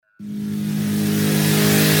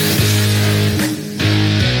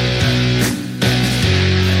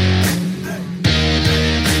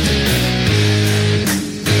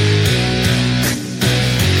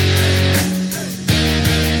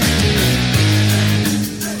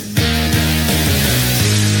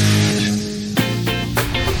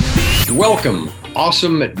Welcome,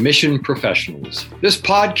 awesome admission professionals. This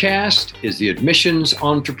podcast is The Admissions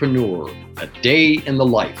Entrepreneur, a day in the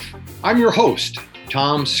life. I'm your host,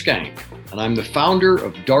 Tom Skank, and I'm the founder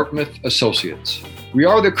of Dartmouth Associates. We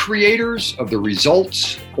are the creators of the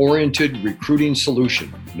results-oriented recruiting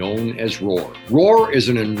solution known as ROAR. ROAR is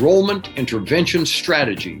an enrollment intervention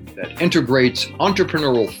strategy that integrates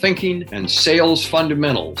entrepreneurial thinking and sales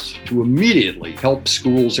fundamentals to immediately help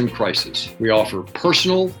schools in crisis. We offer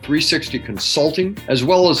personal 360 consulting as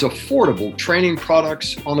well as affordable training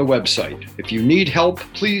products on the website. If you need help,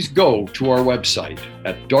 please go to our website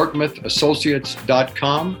at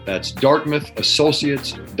dartmouthassociates.com. That's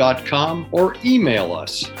dartmouthassociates.com, or email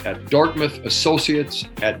us at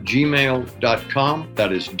dartmouthassociates@gmail.com.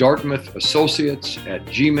 That is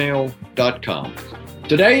dartmouthassociates@gmail.com.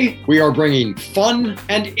 Today, we are bringing fun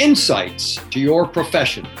and insights to your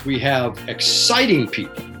profession. We have exciting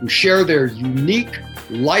people who share their unique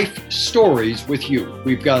life stories with you.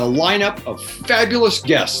 We've got a lineup of fabulous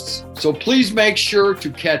guests, so please make sure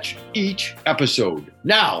to catch each episode.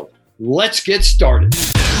 Now, let's get started.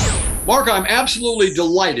 Mark, I'm absolutely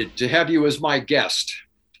delighted to have you as my guest.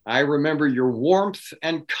 I remember your warmth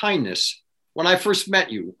and kindness when I first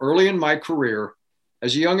met you early in my career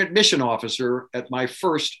as a young admission officer at my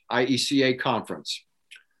first IECA conference.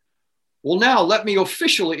 Well, now let me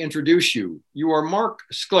officially introduce you. You are Mark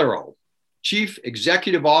Sklarow, Chief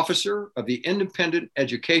Executive Officer of the Independent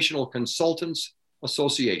Educational Consultants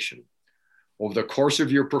Association. Over the course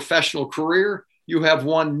of your professional career, you have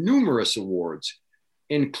won numerous awards,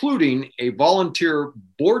 including a Volunteer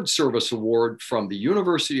Board Service Award from the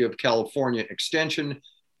University of California Extension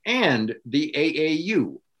and the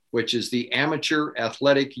AAU, which is the Amateur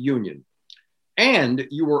Athletic Union. And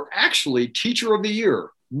you were actually Teacher of the Year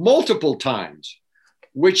multiple times,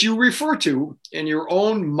 which you refer to in your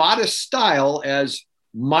own modest style as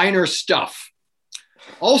minor stuff.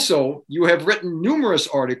 Also, you have written numerous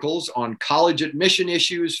articles on college admission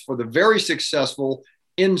issues for the very successful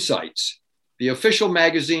Insights, the official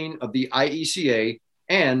magazine of the IECA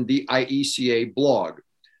and the IECA blog.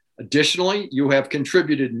 Additionally, you have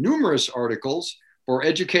contributed numerous articles for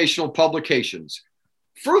educational publications.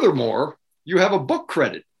 Furthermore, you have a book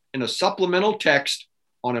credit in a supplemental text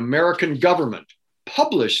on American government,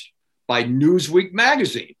 published by Newsweek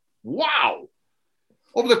magazine. Wow!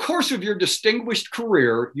 Over the course of your distinguished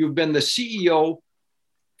career, you've been the CEO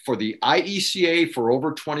for the IECA for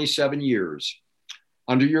over 27 years.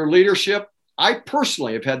 Under your leadership, I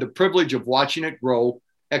personally have had the privilege of watching it grow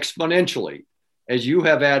exponentially as you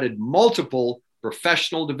have added multiple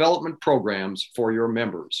professional development programs for your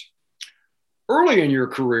members. Early in your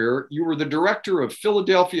career, you were the director of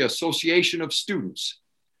Philadelphia Association of Students.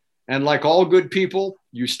 And like all good people,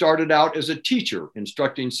 you started out as a teacher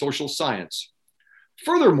instructing social science.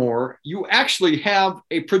 Furthermore, you actually have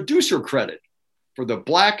a producer credit for the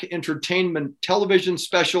Black entertainment television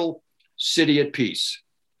special, City at Peace.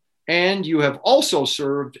 And you have also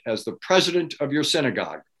served as the president of your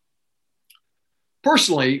synagogue.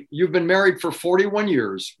 Personally, you've been married for 41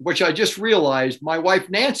 years, which I just realized my wife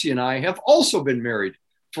Nancy and I have also been married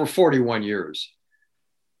for 41 years.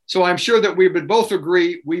 So I'm sure that we would both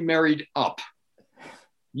agree we married up.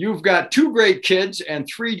 You've got 2 great kids and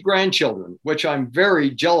 3 grandchildren, which I'm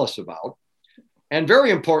very jealous about. And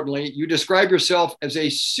very importantly, you describe yourself as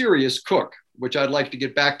a serious cook, which I'd like to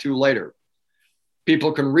get back to later.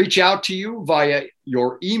 People can reach out to you via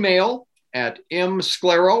your email at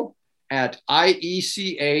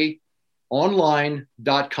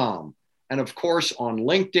msklarow@iecaonline.com. And of course, on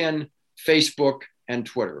LinkedIn, Facebook, and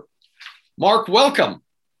Twitter. Mark, welcome.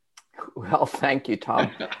 Well, thank you,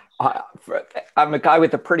 Tom. I'm a guy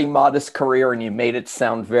with a pretty modest career, and you made it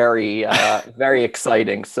sound very, very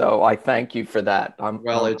exciting. So I thank you for that.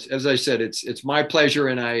 It's, as I said, it's my pleasure,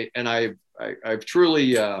 and I've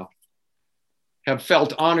truly have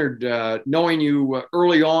felt honored knowing you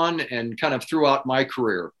early on and kind of throughout my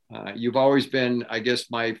career. You've always been, I guess,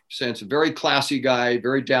 my sense, a very classy guy,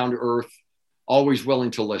 very down to earth, always willing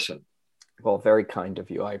to listen. Well, very kind of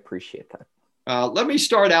you. I appreciate that. Let me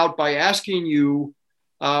start out by asking you,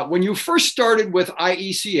 when you first started with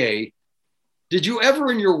IECA, did you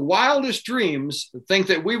ever in your wildest dreams think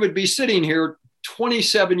that we would be sitting here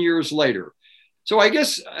 27 years later? So I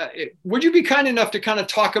guess, would you be kind enough to kind of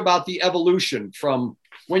talk about the evolution from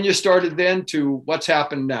when you started then to what's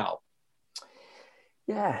happened now?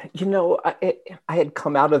 Yeah, I had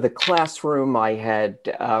come out of the classroom. I had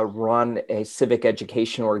run a civic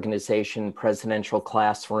education organization, presidential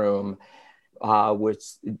classroom, which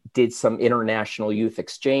did some international youth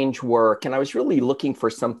exchange work. And I was really looking for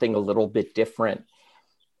something a little bit different.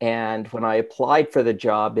 And when I applied for the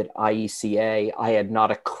job at IECA, I had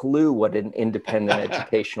not a clue what an independent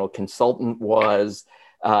educational consultant was.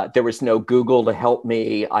 There was no Google to help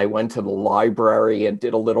me. I went to the library and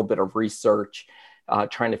did a little bit of research,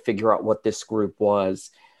 trying to figure out what this group was.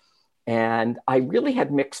 And I really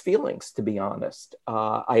had mixed feelings, to be honest.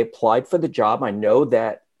 I applied for the job. I know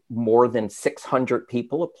that more than 600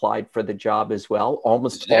 people applied for the job as well,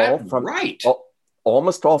 almost all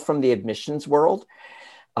from the admissions world.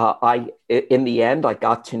 In the end, I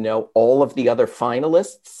got to know all of the other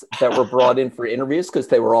finalists that were brought in for interviews because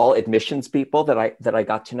they were all admissions people that I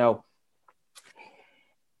got to know.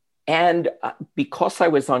 And because I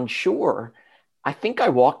was unsure, I think I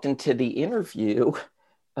walked into the interview,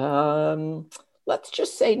 let's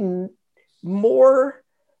just say more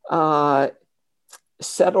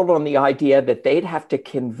settled on the idea that they'd have to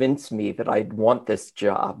convince me that I'd want this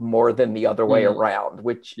job more than the other way around,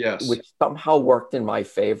 which somehow worked in my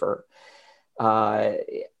favor.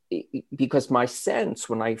 Because my sense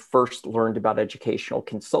when I first learned about educational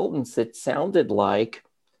consultants, it sounded like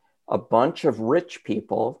a bunch of rich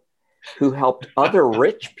people who helped other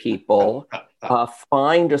rich people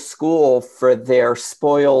find a school for their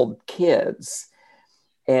spoiled kids.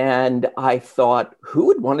 And I thought, who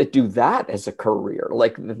would want to do that as a career?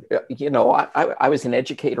 Like, I was an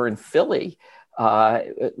educator in Philly.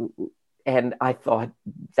 And I thought,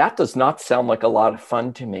 that does not sound like a lot of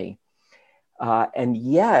fun to me. And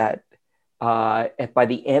yet, by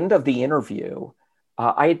the end of the interview,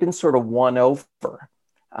 I had been sort of won over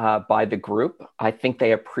by the group. I think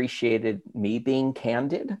they appreciated me being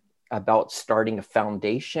candid about starting a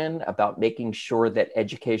foundation, about making sure that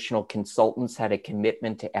educational consultants had a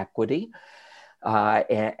commitment to equity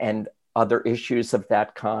and other issues of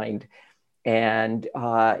that kind. And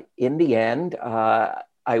in the end,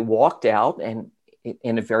 I walked out and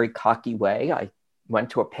in a very cocky way, I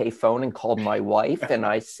went to a payphone and called my wife and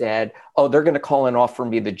I said, "Oh, they're going to call and offer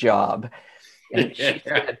me the job." And she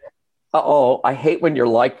said, "Uh-oh, I hate when you're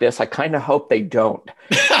like this. I kind of hope they don't."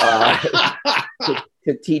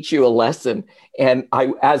 To teach you a lesson. And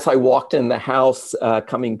as I walked in the house,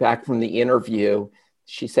 coming back from the interview,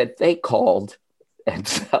 she said, "They called." And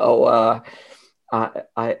so,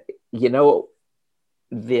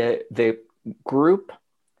 the group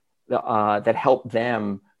that helped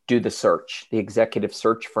them do the search, the executive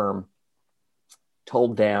search firm,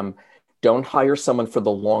 told them, don't hire someone for the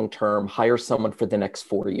long term, hire someone for the next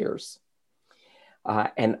 4 years.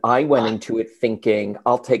 And I went into it thinking,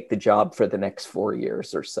 I'll take the job for the next 4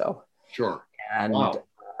 years or so. Sure. And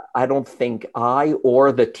I don't think I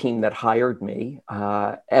or the team that hired me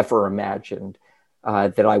ever imagined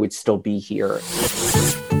that I would still be here.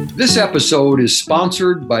 This episode is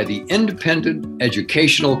sponsored by the Independent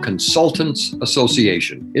Educational Consultants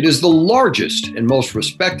Association. It is the largest and most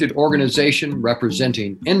respected organization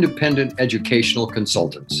representing independent educational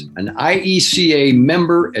consultants. An IECA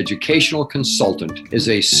member educational consultant is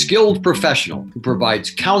a skilled professional who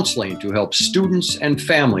provides counseling to help students and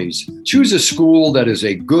families choose a school that is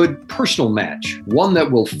a good personal match, one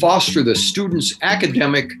that will foster the student's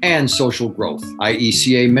academic and social growth.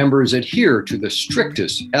 IECA members adhere to the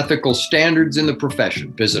strictest ethical standards in the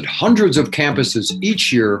profession, visit hundreds of campuses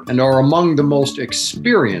each year, and are among the most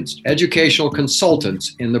experienced educational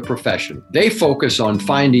consultants in the profession. They focus on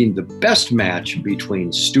finding the best match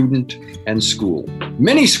between student and school.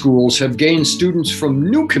 Many schools have gained students from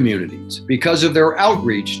new communities because of their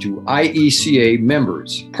outreach to IECA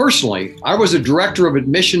members. Personally, I was a director of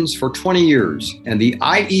admissions for 20 years, and the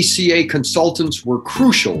IECA consultants were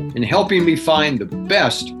crucial in helping me find the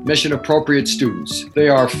best mission-appropriate students. They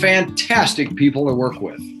are fantastic people to work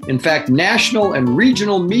with. In fact, national and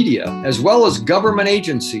regional media, as well as government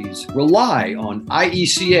agencies, rely on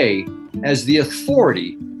IECA as the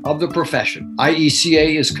authority of the profession.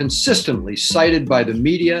 IECA is consistently cited by the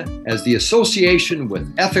media as the association with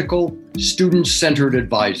ethical, student-centered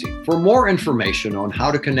advising. For more information on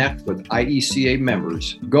how to connect with IECA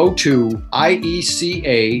members, go to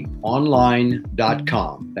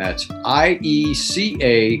IECAonline.com. That's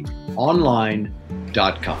IECAonline.com.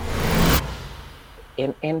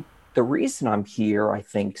 And the reason I'm here, I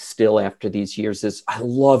think, still after these years is I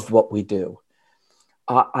love what we do.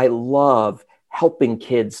 I love helping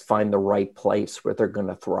kids find the right place where they're going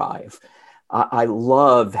to thrive. I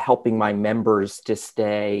love helping my members to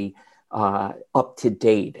stay up to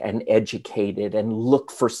date and educated and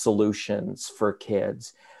look for solutions for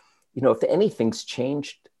kids. You know, if anything's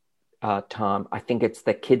changed, Tom, I think it's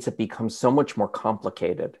that kids have become so much more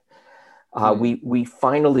complicated. We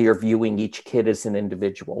finally are viewing each kid as an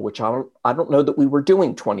individual, which I don't know that we were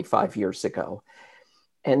doing 25 years ago.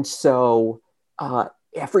 And so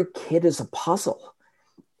every kid is a puzzle.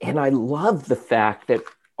 And I love the fact that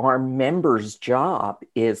our members' job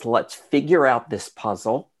is let's figure out this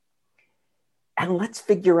puzzle and let's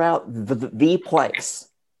figure out the place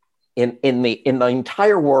in the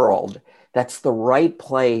entire world that's the right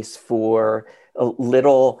place for a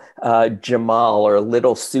little Jamal or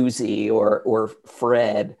little Susie or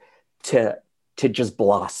Fred to just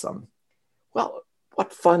blossom. Well,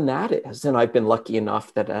 what fun that is. And I've been lucky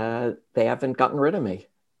enough that they haven't gotten rid of me.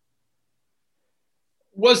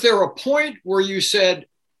 Was there a point where you said,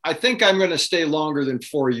 I think I'm going to stay longer than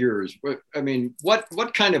 4 years? I mean,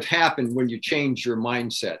 what kind of happened when you changed your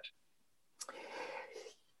mindset?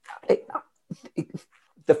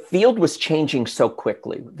 The field was changing so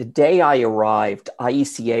quickly. The day I arrived,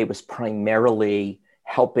 IECA was primarily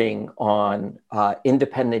helping on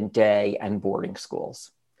independent day and boarding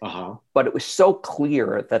schools. But it was so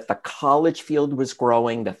clear that the college field was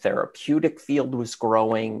growing, the therapeutic field was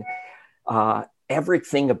growing.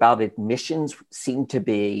 Everything about admissions seemed to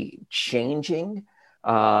be changing.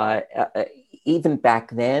 Even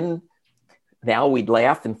back then, now we'd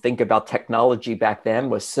laugh and think about technology back then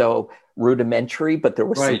was so rudimentary, but there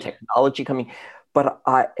was some technology coming. But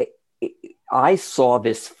I saw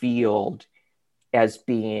this field as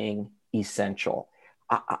being essential.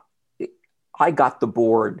 I got the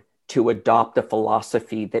board to adopt a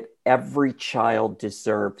philosophy that every child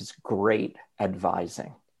deserves great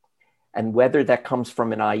advising. And whether that comes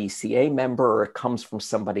from an IECA member or it comes from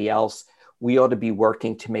somebody else, we ought to be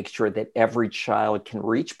working to make sure that every child can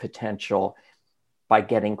reach potential by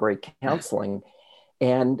getting great counseling.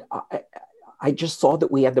 And I just saw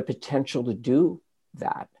that we had the potential to do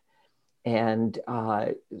that. And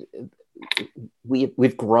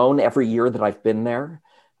we've grown every year that I've been there.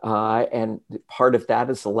 And part of that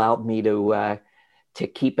has allowed me to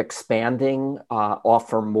keep expanding,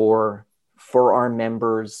 offer more for our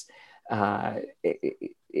members.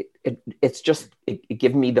 It's just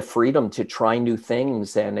given me the freedom to try new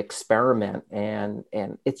things and experiment, and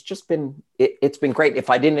it's just been it's been great. If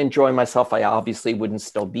I didn't enjoy myself, I obviously wouldn't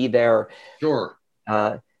still be there. Sure.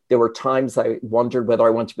 There were times I wondered whether I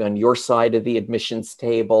want to be on your side of the admissions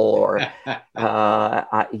table, or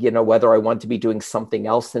whether I want to be doing something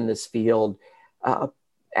else in this field.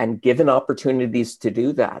 And given opportunities to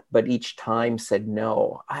do that, but each time said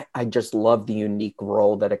no. I just love the unique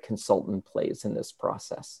role that a consultant plays in this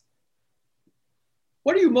process.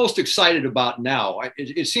 What are you most excited about now?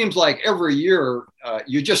 It seems like every year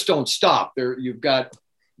you just don't stop. You've got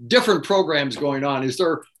different programs going on. Is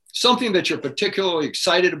there something that you're particularly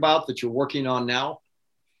excited about that you're working on now?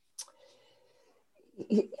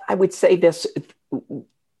 I would say this.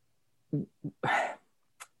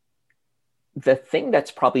 The thing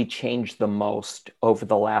that's probably changed the most over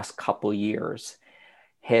the last couple years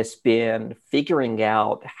has been figuring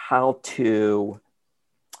out how to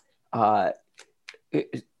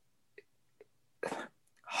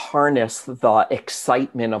harness the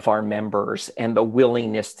excitement of our members and the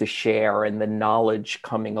willingness to share and the knowledge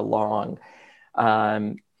coming along.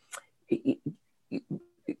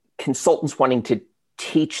 Consultants wanting to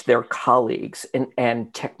teach their colleagues,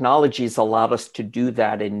 and technologies allowed us to do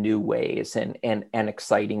that in new ways and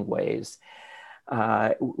exciting ways.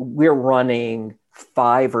 We're running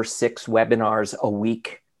 5 or 6 webinars a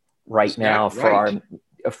week right now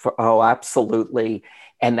oh, absolutely.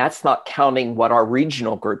 And that's not counting what our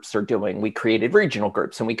regional groups are doing. We created regional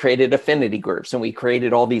groups, and we created affinity groups, and we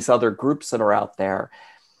created all these other groups that are out there.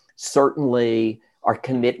 Certainly our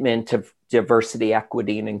commitment to diversity,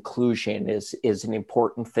 equity, and inclusion is an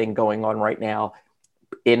important thing going on right now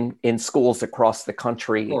in schools across the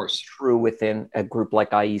country. Of course. True within a group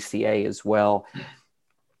like IECA as well.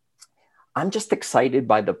 I'm just excited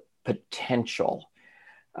by the potential.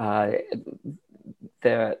 We're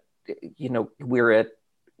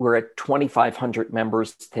at 2,500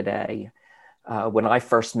 members today. When I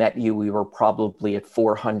first met you, we were probably at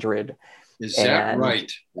 400. Is that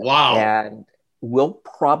right? Wow. And we'll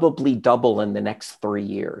probably double in the next 3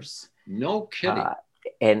 years. No kidding.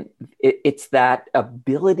 And it's that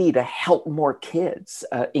ability to help more kids.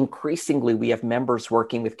 Increasingly, we have members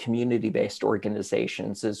working with community-based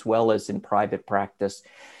organizations as well as in private practice.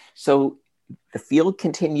 So the field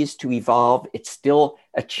continues to evolve. It's still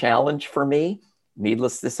a challenge for me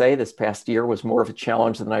Needless to say, this past year was more of a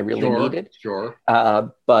challenge than I really needed. Sure.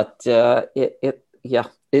 But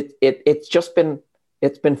it's just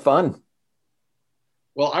been fun.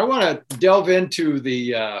 Well, I want to delve into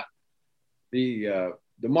the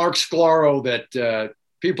Mark Sklarow that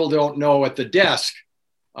people don't know at the desk.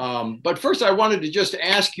 But first, I wanted to just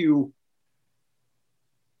ask you,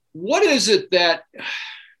 what is it that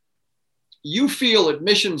you feel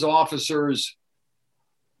admissions officers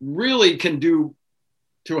really can do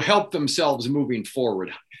to help themselves moving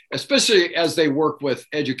forward, especially as they work with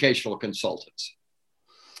educational consultants?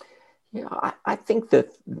 Yeah, I think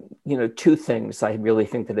that, two things I really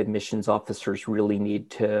think that admissions officers really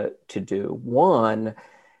need to do. One,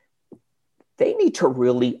 they need to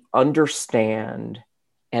really understand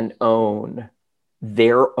and own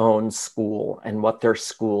their own school and what their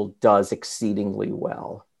school does exceedingly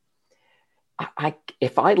well.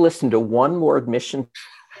 If I listen to one more admission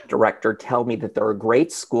director tell me that they're a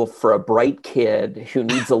great school for a bright kid who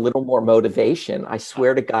needs a little more motivation, I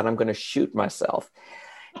swear to God, I'm going to shoot myself.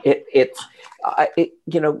 There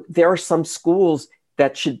are some schools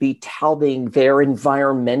that should be touting their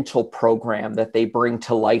environmental program that they bring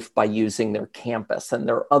to life by using their campus. And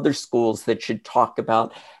there are other schools that should talk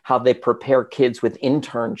about how they prepare kids with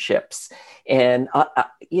internships. And,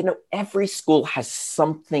 every school has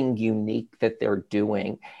something unique that they're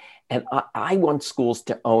doing. And I want schools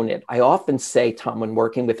to own it. I often say, Tom, when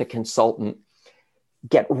working with a consultant,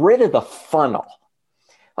 get rid of the funnel.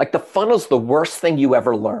 Like the funnel's the worst thing you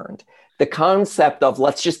ever learned. The concept of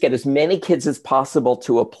let's just get as many kids as possible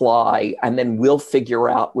to apply, and then we'll figure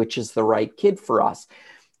out which is the right kid for us.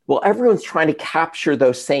 Well, everyone's trying to capture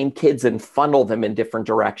those same kids and funnel them in different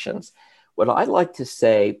directions. What I like to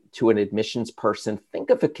say to an admissions person, think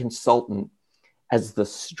of a consultant as the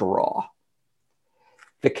straw.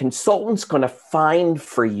 The consultant's going to find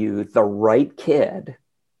for you the right kid,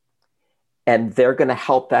 and they're going to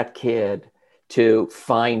help that kid to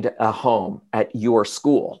find a home at your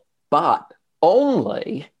school, but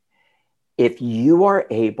only if you are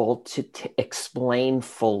able to explain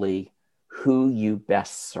fully who you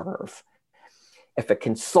best serve. If a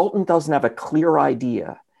consultant doesn't have a clear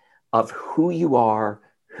idea of who you are,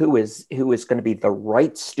 who is going to be the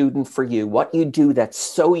right student for you, what you do that's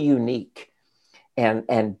so unique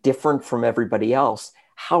and different from everybody else,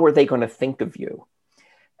 how are they going to think of you?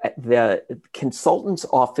 The consultants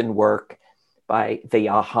often work by the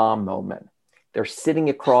aha moment. They're sitting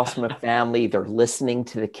across from a family, they're listening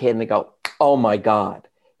to the kid and they go, oh my God,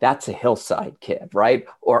 that's a Hillside kid, right?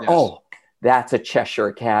 Or, yes, oh, that's a Cheshire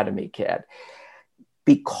Academy kid.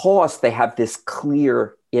 Because they have this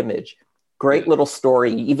clear image. Great little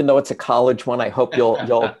story, even though it's a college one, I hope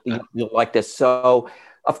you'll like this. So,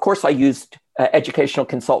 of course, I used educational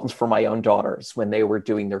consultants for my own daughters when they were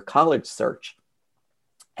doing their college search.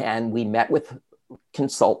 And we met with a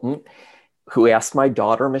consultant who asked my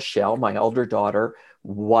daughter, Michelle, my elder daughter,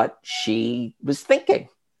 what she was thinking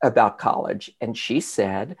about college. And she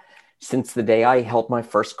said, since the day I held my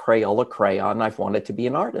first Crayola crayon, I've wanted to be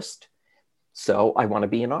an artist. So I want to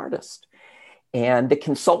be an artist. And the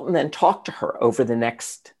consultant then talked to her over the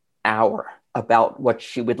next hour about what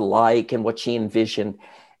she would like and what she envisioned.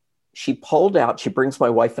 She pulled out, she brings my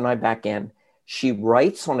wife and I back in. She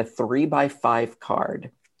writes on a 3x5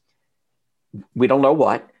 card, we don't know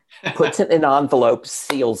what, puts it in an envelope,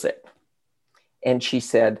 seals it. And she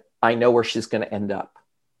said, I know where she's going to end up.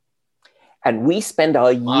 And we spend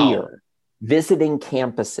a year visiting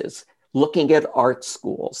campuses, looking at art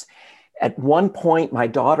schools. At one point, my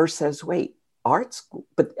daughter says, wait, art school?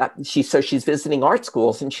 But she's visiting art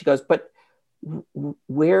schools. And she goes, but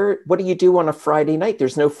what do you do on a Friday night?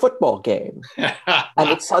 There's no football game. And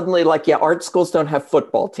it's suddenly like, yeah, art schools don't have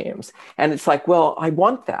football teams. And it's like, well, I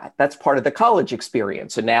want that. That's part of the college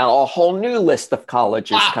experience. And now a whole new list of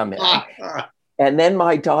colleges come in. And then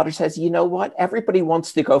my daughter says, you know what? Everybody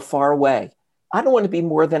wants to go far away. I don't want to be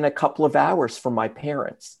more than a couple of hours from my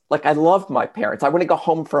parents. Like, I love my parents. I want to go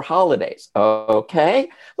home for holidays. Okay,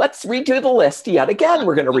 let's redo the list yet again.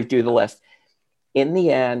 We're going to redo the list. In the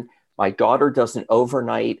end, my daughter does an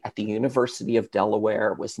overnight at the University of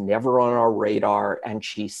Delaware, was never on our radar. And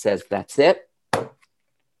she says, that's it.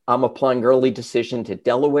 I'm applying early decision to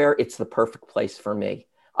Delaware. It's the perfect place for me.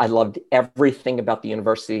 I loved everything about the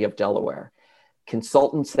University of Delaware.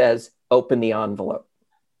 Consultant says, open the envelope.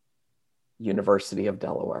 University of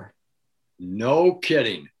Delaware. No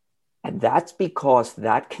kidding. And that's because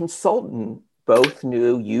that consultant both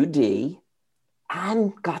knew UD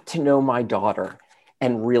and got to know my daughter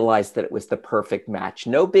and realized that it was the perfect match.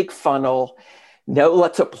 No big funnel, no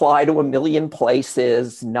let's apply to a million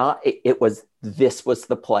places. This was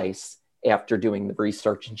the place. after doing the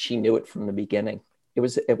research, and she knew it from the beginning. It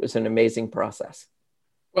was an amazing process.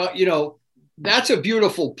 Well, that's a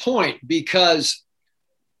beautiful point, because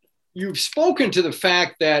you've spoken to the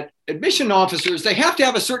fact that admission officers, they have to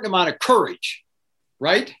have a certain amount of courage,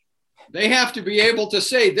 right? They have to be able to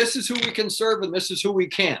say, this is who we can serve and this is who we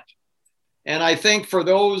can't. And I think for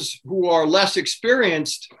those who are less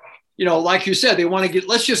experienced, like you said, they want to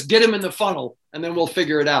let's just get them in the funnel and then we'll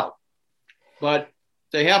figure it out. But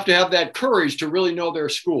they have to have that courage to really know their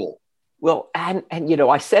school. Well, and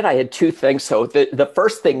I said I had two things. So the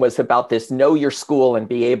first thing was about this, know your school and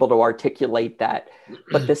be able to articulate that.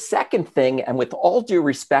 But the second thing, and with all due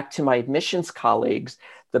respect to my admissions colleagues,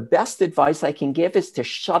 the best advice I can give is to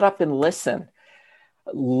shut up and listen.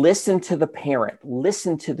 Listen to the parent,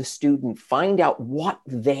 listen to the student, find out what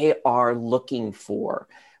they are looking for,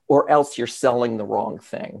 or else you're selling the wrong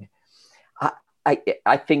thing.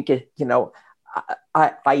 I think,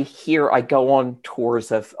 I go on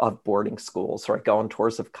tours of boarding schools, or I go on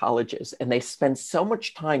tours of colleges, and they spend so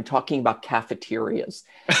much time talking about cafeterias.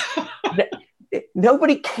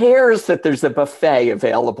 Nobody cares that there's a buffet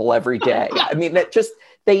available every day. I mean,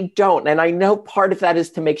 they don't. And I know part of that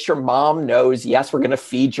is to make sure mom knows, yes, we're going to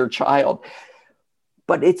feed your child.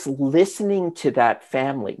 But it's listening to that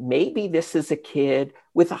family. Maybe this is a kid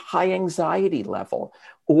with a high anxiety level,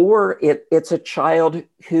 or it's a child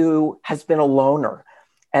who has been a loner.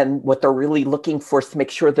 And what they're really looking for is to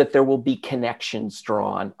make sure that there will be connections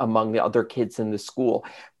drawn among the other kids in the school.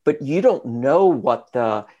 But you don't know what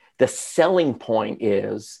the selling point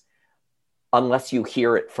is unless you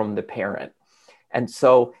hear it from the parent. And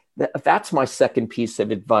so that's my second piece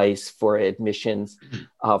of advice for admissions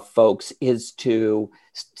folks, is to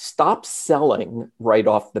stop selling right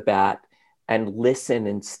off the bat and listen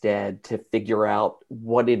instead to figure out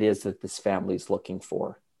what it is that this family is looking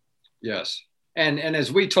for. Yes. And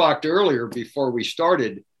as we talked earlier before we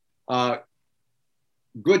started,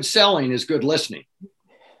 good selling is good listening.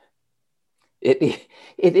 It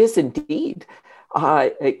is indeed.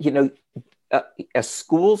 A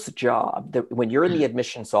school's job, that when you're in the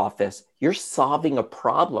admissions office, you're solving a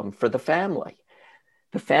problem for the family.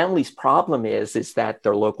 The family's problem is that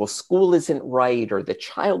their local school isn't right, or the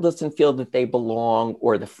child doesn't feel that they belong,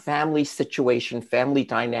 or the family situation, family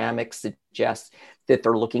dynamics suggest that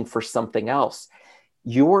they're looking for something else.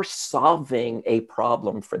 You're solving a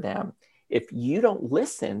problem for them. If you don't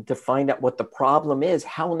listen to find out what the problem is,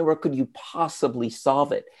 how in the world could you possibly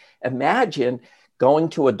solve it? Imagine going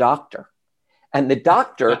to a doctor, and the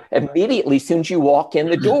doctor immediately, as soon as you walk in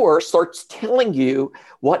the door, starts telling you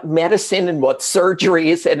what medicine and what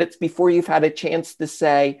surgeries, and it's before you've had a chance to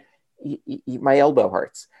say, my elbow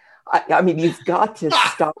hurts. I mean, you've got to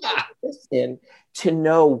stop listening to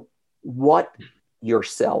know what you're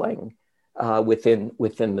selling within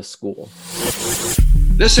the school.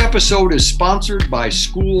 This episode is sponsored by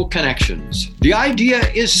School Connections. The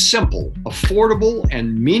idea is simple: affordable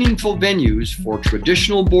and meaningful venues for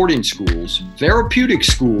traditional boarding schools, therapeutic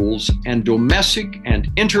schools, and domestic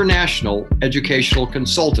and international educational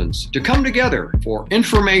consultants to come together for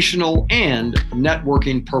informational and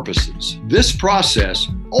networking purposes. This process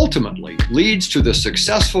ultimately leads to the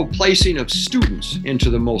successful placing of students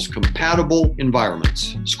into the most compatible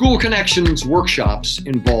environments. School Connections workshops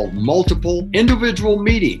involve multiple individual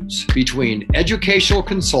meetings between educational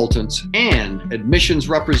consultants and admissions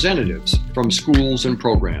representatives from schools and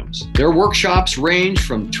programs. Their workshops range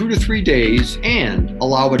from 2 to 3 days and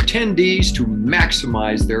allow attendees to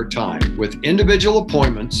maximize their time with individual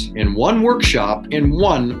appointments in one workshop in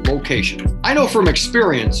one location. I know from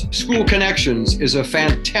experience, School Connections is a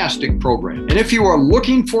fantastic program. And if you are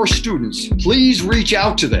looking for students, please reach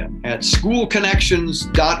out to them at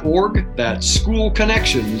schoolconnections.org. That's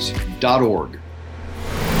schoolconnections.org.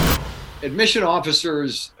 Admission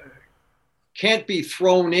officers can't be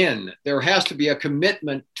thrown in. There has to be a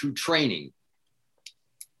commitment to training.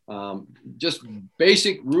 Just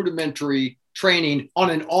basic rudimentary training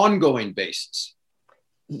on an ongoing basis.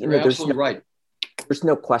 You're absolutely right. There's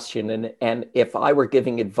no question. And if I were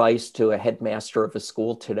giving advice to a headmaster of a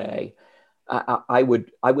school today, I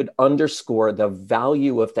would underscore the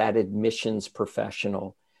value of that admissions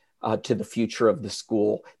professional to the future of the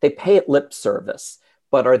school. They pay it lip service,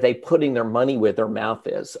 but are they putting their money where their mouth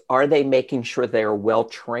is? Are they making sure they are well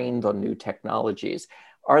trained on new technologies?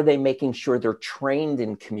 Are they making sure they're trained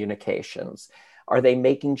in communications? Are they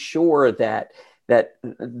making sure that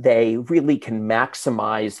they really can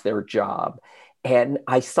maximize their job? And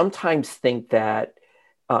I sometimes think that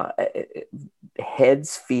uh,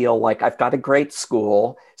 heads feel like I've got a great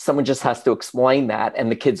school. Someone just has to explain that and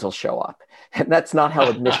the kids will show up. And that's not how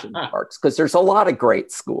admissions works, because there's a lot of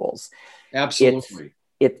great schools. Absolutely.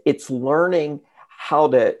 It's learning how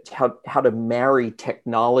to marry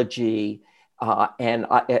technology and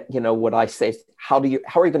what I say is how are you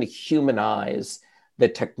going to humanize the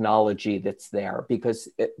technology that's there? Because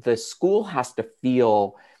the school has to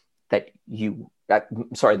feel that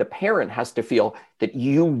the parent has to feel that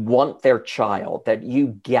you want their child, that you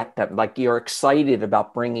get them, like you're excited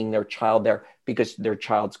about bringing their child there because their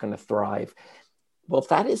child's going to thrive. Well,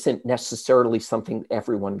 that isn't necessarily something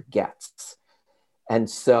everyone gets. And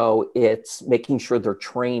so it's making sure they're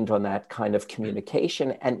trained on that kind of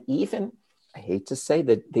communication. And even, I hate to say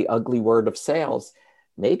the ugly word of sales,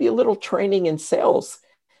 maybe a little training in sales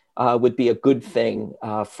would be a good thing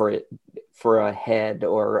for a head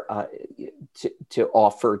or to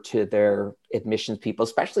offer to their admissions people,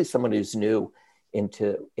 especially someone who's new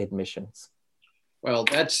into admissions. Well,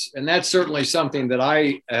 that's certainly something that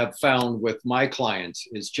I have found with my clients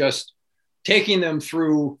is just taking them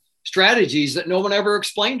through strategies that no one ever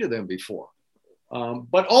explained to them before.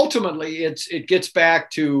 But ultimately, it gets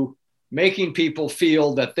back to making people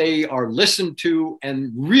feel that they are listened to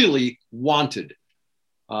and really wanted.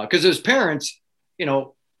 Because as parents,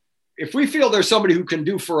 if we feel there's somebody who can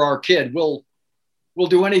do for our kid, we'll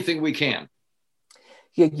do anything we can.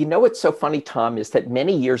 Yeah, what's so funny, Tom, is that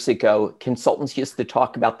many years ago, consultants used to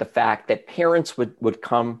talk about the fact that parents would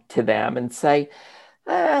come to them and say,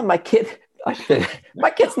 my kid's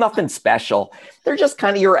nothing special. They're just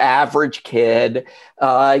kind of your average kid.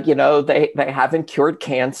 They haven't cured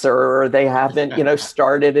cancer, or they haven't,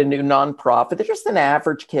 started a new nonprofit. They're just an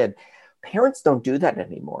average kid. Parents don't do that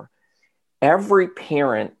anymore. Every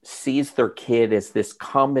parent sees their kid as this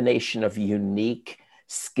combination of unique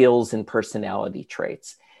skills and personality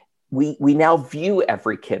traits. We now view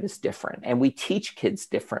every kid as different, and we teach kids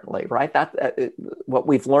differently, right? What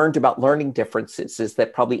we've learned about learning differences is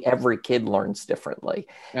that probably every kid learns differently.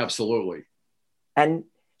 Absolutely. And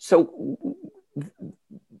so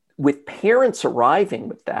with parents arriving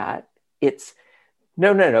with that, it's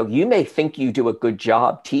no, you may think you do a good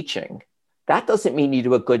job teaching. That doesn't mean you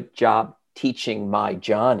do a good job teaching my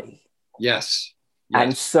Johnny. Yes.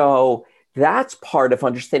 And so that's part of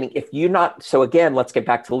understanding. So again, let's get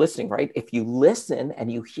back to listening, right? If you listen and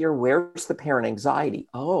you hear, where's the parent anxiety?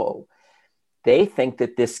 Oh, they think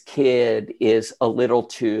that this kid is a little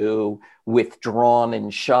too withdrawn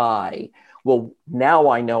and shy. Well, now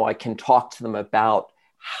I know I can talk to them about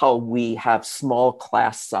how we have small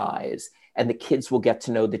class size and the kids will get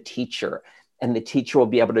to know the teacher and the teacher will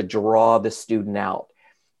be able to draw the student out.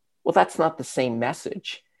 Well, that's not the same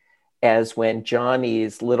message as when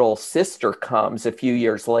Johnny's little sister comes a few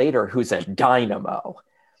years later, who's a dynamo.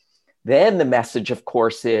 Then the message, of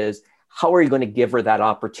course, is how are you going to give her that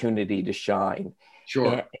opportunity to shine?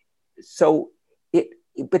 Sure.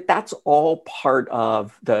 But that's all part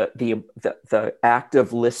of the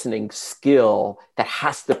active listening skill that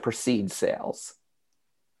has to precede sales.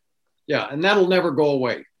 Yeah, and that'll never go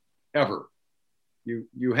away, ever.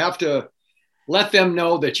 You have to let them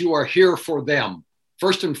know that you are here for them.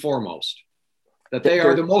 First and foremost, that they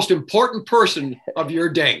are the most important person of your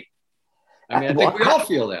day. I think we all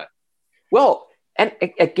feel that. Well, and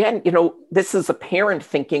again, this is a parent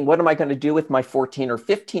thinking, what am I going to do with my 14 or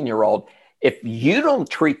 15-year-old? If you don't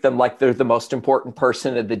treat them like they're the most important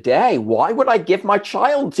person of the day, why would I give my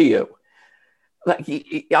child to you?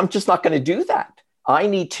 I'm just not going to do that. I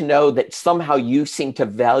need to know that somehow you seem to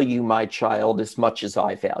value my child as much as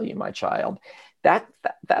I value my child.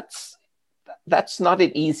 That's not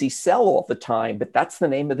an easy sell all the time, but that's the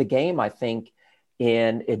name of the game, I think,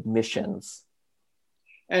 in admissions.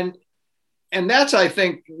 And that's, I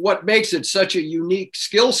think, what makes it such a unique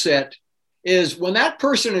skill set is when that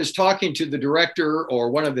person is talking to the director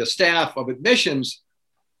or one of the staff of admissions,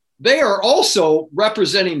 they are also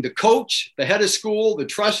representing the coach, the head of school, the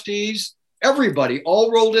trustees, everybody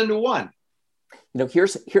all rolled into one.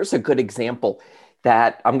 Here's a good example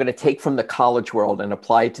that I'm going to take from the college world and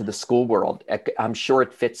apply it to the school world. I'm sure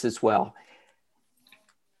it fits as well.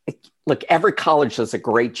 Look, every college does a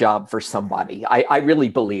great job for somebody. I really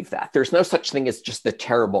believe that. There's no such thing as just a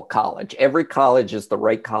terrible college. Every college is the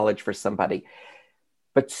right college for somebody.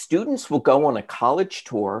 But students will go on a college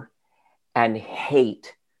tour and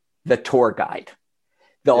hate the tour guide.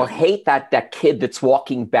 They'll hate that kid that's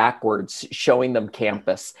walking backwards, showing them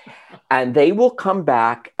campus. And they will come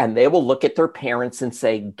back and they will look at their parents and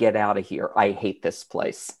say, get out of here. I hate this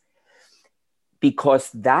place.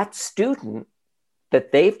 Because that student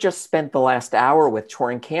that they've just spent the last hour with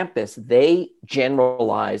touring campus, they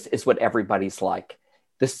generalize is what everybody's like.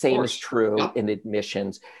 The same is true in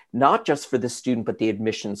admissions, not just for the student, but the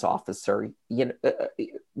admissions officer.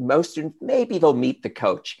 Most students, maybe they'll meet the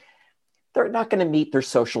coach. They're not going to meet their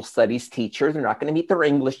social studies teacher. They're not going to meet their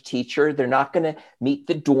English teacher. They're not going to meet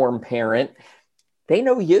the dorm parent. They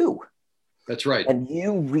know you. That's right. And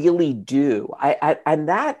you really do. And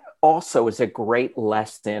that also is a great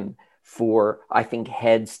lesson for, I think,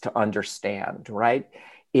 heads to understand, right?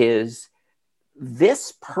 Is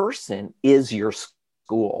this person is your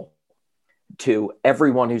school to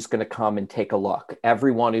everyone who's going to come and take a look,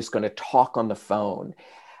 everyone who's going to talk on the phone.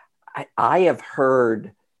 I have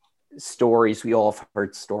heard stories, we all have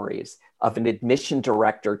heard stories of an admission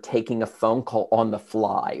director taking a phone call on the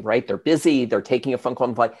fly, right? They're busy, they're taking a phone call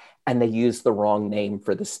on the fly, and they use the wrong name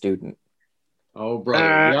for the student. Oh,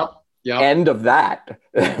 brother. Yep. End of that,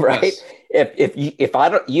 right? Yes. If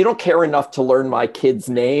you don't care enough to learn my kid's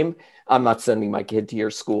name, I'm not sending my kid to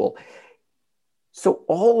your school. So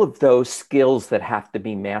all of those skills that have to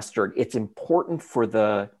be mastered, it's important for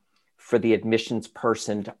the admissions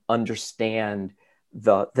person to understand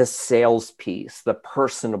the sales piece, the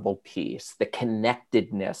personable piece, the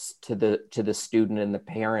connectedness to the student and the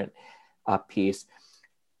parent piece.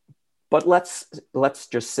 But let's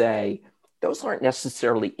just say those aren't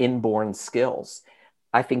necessarily inborn skills.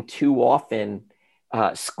 I think too often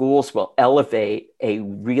schools will elevate a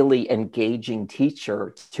really engaging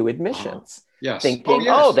teacher to admissions. Yes. Thinking,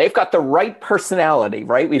 oh, they've got the right personality,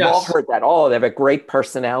 right? We've all heard that. Oh, they have a great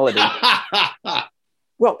personality.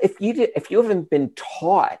 Well, if you haven't been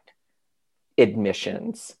taught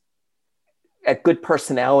admissions, a good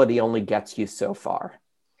personality only gets you so far.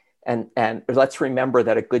 And let's remember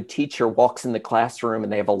that a good teacher walks in the classroom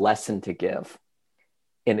and they have a lesson to give.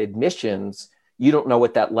 In admissions, you don't know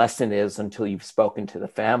what that lesson is until you've spoken to the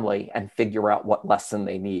family and figure out what lesson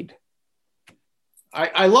they need.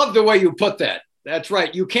 I love the way you put that. That's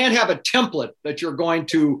right. You can't have a template that you're going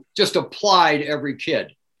to just apply to every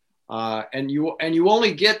kid. And you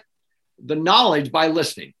only get the knowledge by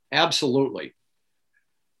listening. Absolutely.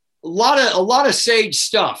 A lot of sage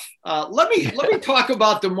stuff. Let me talk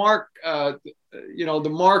about the Mark, the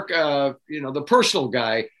personal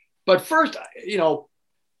guy. But first,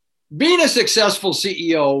 being a successful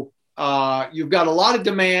CEO, you've got a lot of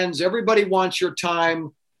demands. Everybody wants your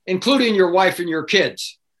time, including your wife and your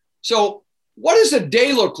kids. So what does a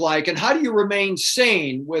day look like, and how do you remain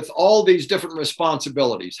sane with all these different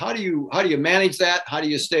responsibilities? How do you manage that? How do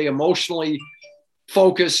you stay emotionally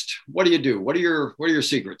focused? What do you do? What are your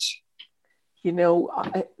secrets?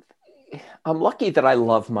 I'm lucky that I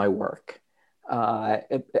love my work. I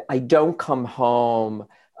don't come home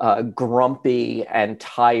grumpy and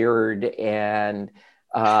tired, and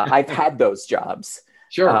I've had those jobs.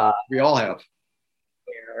 Sure, we all have.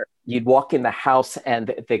 Where you'd walk in the house and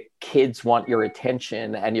the kids want your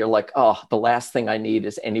attention, and you're like, oh, the last thing I need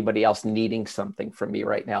is anybody else needing something from me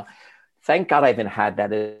right now. Thank God I haven't had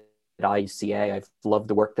that at IUCA. I've loved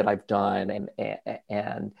the work that I've done,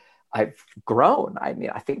 and I've grown. I mean,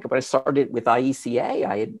 I think when I started with IECA,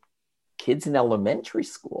 I had kids in elementary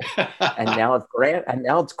school, and now it's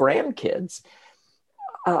grandkids.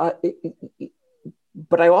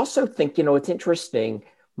 But I also think, it's interesting.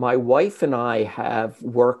 My wife and I have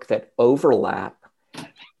work that overlap,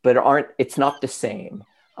 but it's not the same.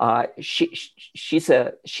 She's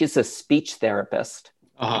a speech therapist,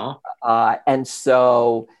 and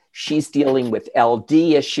so she's dealing with LD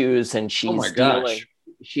issues, and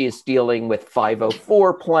she's dealing with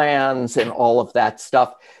 504 plans and all of that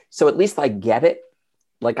stuff. So at least I get it.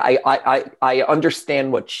 Like I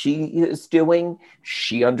understand what she is doing.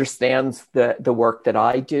 She understands the work that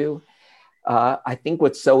I do. I think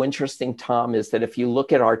what's so interesting, Tom, is that if you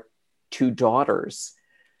look at our two daughters,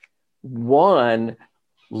 one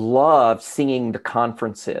loved singing the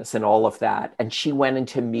conferences and all of that. And she went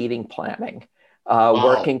into meeting planning,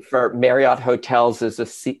 working for Marriott Hotels as a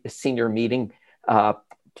senior meeting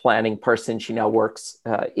planning person. She now works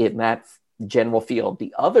in that general field.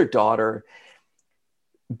 The other daughter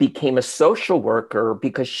became a social worker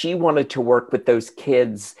because she wanted to work with those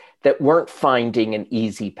kids that weren't finding an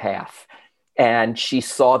easy path. And she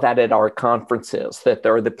saw that at our conferences, that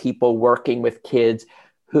there are the people working with kids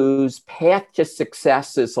whose path to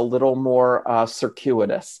success is a little more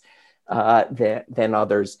circuitous than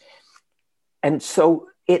others. And so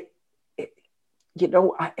I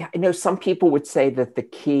know some people would say that the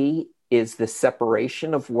key is the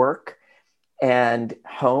separation of work and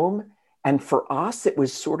home. And for us, it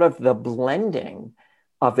was sort of the blending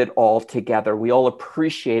of it all together. We all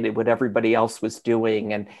appreciated what everybody else was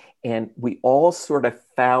doing. And we all sort of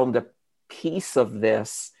found a piece of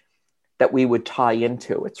this that we would tie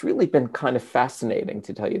into. It's really been kind of fascinating,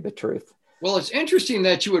 to tell you the truth. Well, it's interesting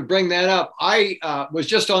that you would bring that up. I was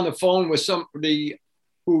just on the phone with somebody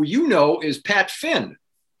who is Pat Finn,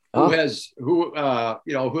 who's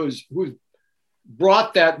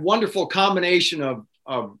brought that wonderful combination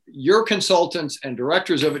of your consultants and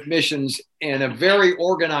directors of admissions in a very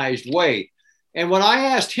organized way. And when I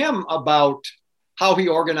asked him about how he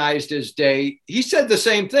organized his day, he said the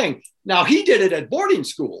same thing. Now, he did it at boarding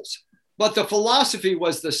schools, but the philosophy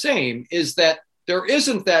was the same, is that there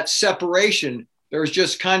isn't that separation. There's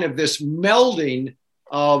just kind of this melding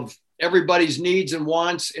of everybody's needs and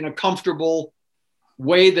wants in a comfortable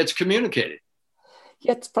way that's communicated.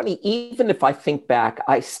 Yeah, it's funny. Even if I think back,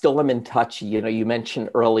 I still am in touch. You mentioned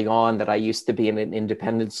early on that I used to be in an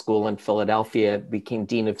independent school in Philadelphia, became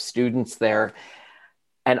dean of students there.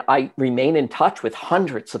 And I remain in touch with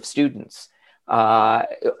hundreds of students.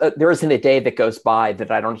 There isn't a day that goes by that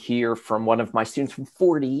I don't hear from one of my students from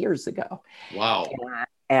 40 years ago. Wow.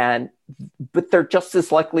 But they're just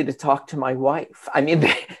as likely to talk to my wife. I mean,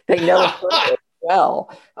 they know her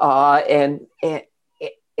well. And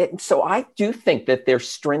so I do think that there's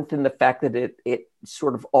strength in the fact that it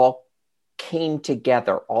sort of all came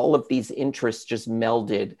together. All of these interests just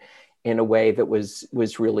melded in a way that was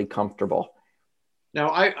really comfortable.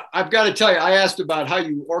 Now, I've got to tell you, I asked about how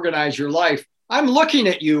you organize your life. I'm looking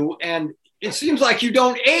at you, and it seems like you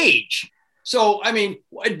don't age. So, I mean,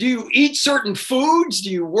 do you eat certain foods? Do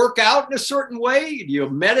you work out in a certain way? Do you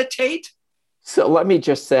meditate? So let me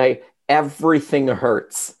just say, everything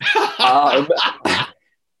hurts.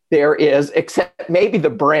 There is, except maybe the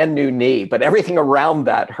brand new knee, but everything around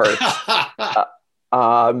that hurts.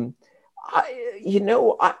 I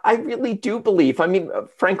really do believe, I mean,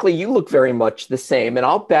 frankly, you look very much the same. And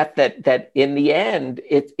I'll bet that in the end,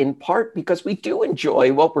 it's in part because we do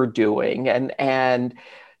enjoy what we're doing. And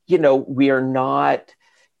we are not,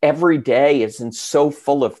 every day isn't so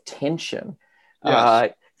full of tension.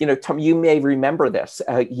 Yes. Tom, you may remember this.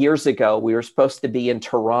 Years ago, we were supposed to be in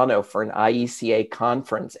Toronto for an IECA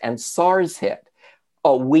conference, and SARS hit.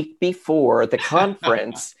 A week before the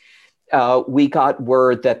conference, we got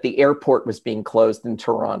word that the airport was being closed in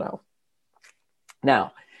Toronto.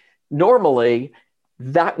 Now, normally,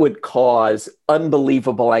 that would cause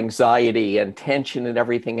unbelievable anxiety and tension and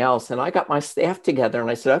everything else. And I got my staff together and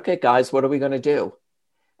I said, okay, guys, what are we going to do?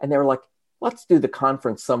 And they were like, let's do the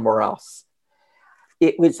conference somewhere else.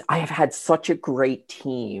 I have had such a great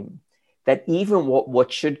team that even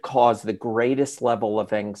what should cause the greatest level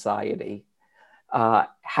of anxiety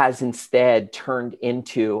has instead turned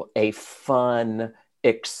into a fun,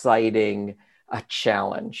 exciting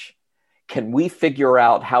challenge. Can we figure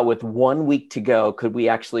out how, with 1 week to go, could we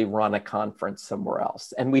actually run a conference somewhere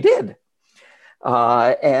else? And we did.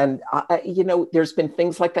 There's been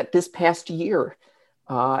things like that this past year.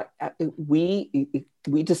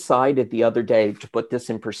 We decided the other day, to put this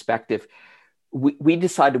in perspective, we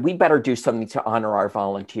decided we better do something to honor our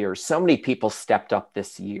volunteers. So many people stepped up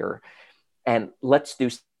this year, and let's do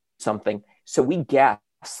something. So we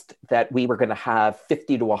guessed that we were going to have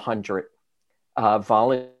 50 to 100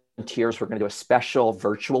 volunteers. We're going to do a special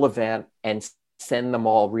virtual event and send them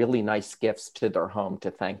all really nice gifts to their home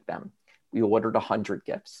to thank them. We ordered 100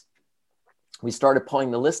 gifts. We started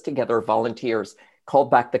pulling the list together of volunteers,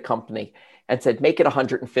 called back the company and said, make it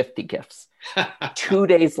 150 gifts. 2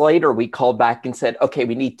 days later, we called back and said, okay,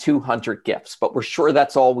 we need 200 gifts, but we're sure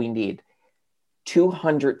that's all we need.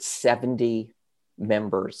 270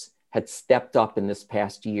 members had stepped up in this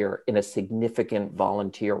past year in a significant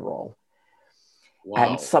volunteer role. Wow.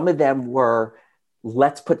 And some of them were,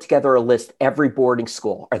 let's put together a list, every boarding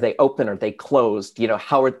school. Are they open? Are they closed?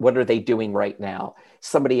 What are they doing right now?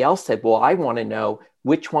 Somebody else said, well, I want to know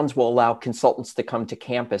which ones will allow consultants to come to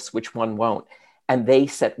campus, which one won't. And they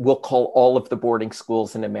said, we'll call all of the boarding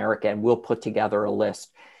schools in America and we'll put together a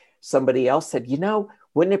list. Somebody else said,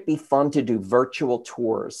 wouldn't it be fun to do virtual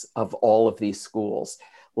tours of all of these schools?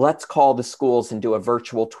 Let's call the schools and do a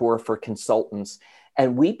virtual tour for consultants.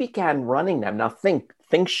 And we began running them. Now things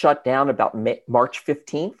shut down about March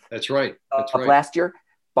 15th. That's right. Of last year.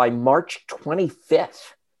 By March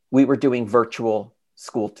 25th, we were doing virtual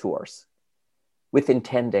school tours within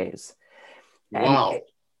 10 days. Wow.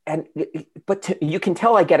 But you can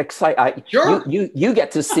tell I get excited. Sure. You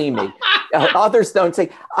get to see me. Others don't say.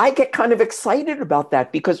 I get kind of excited about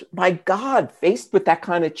that because, my God, faced with that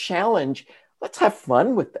kind of challenge, let's have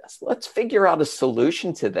fun with this. Let's figure out a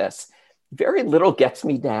solution to this. Very little gets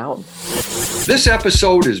me down. This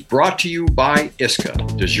episode is brought to you by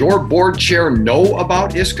ISCA. Does your board chair know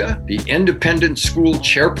about ISCA, the Independent School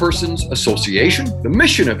Chairpersons Association? The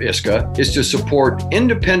mission of ISCA is to support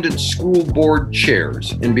independent school board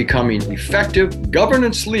chairs in becoming effective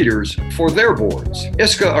governance leaders for their boards.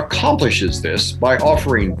 ISCA accomplishes this by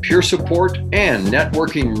offering peer support and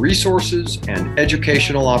networking resources and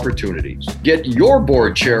educational opportunities. Get your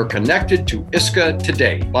board chair connected to ISCA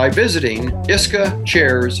today by visiting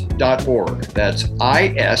iscachairs.org. That's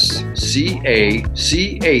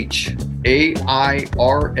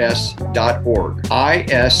ISCACHAIRS.org.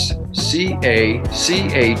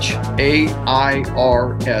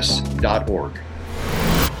 ISCACHAIRS.org.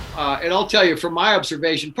 And I'll tell you, from my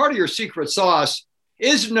observation, part of your secret sauce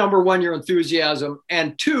is, number one, your enthusiasm,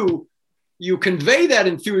 and two, you convey that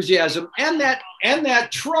enthusiasm and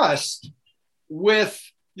that trust with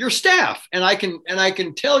your staff. And I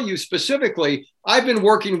can tell you specifically, I've been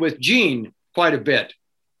working with Gene quite a bit.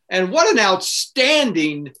 And what an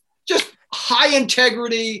outstanding, just high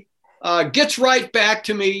integrity, gets right back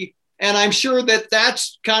to me. And I'm sure that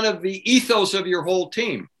that's kind of the ethos of your whole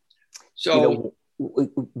team. So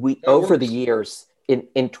we over the years,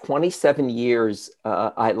 in 27 years,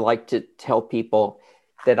 I like to tell people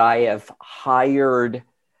that I have hired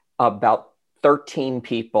about 13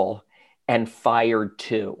 people and fired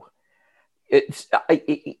 2.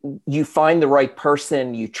 You find the right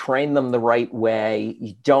person, you train them the right way.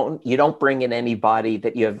 You don't bring in anybody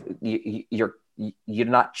that you're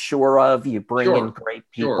not sure of. You bring in great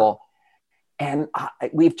people, and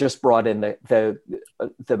we've just brought in the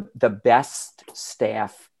best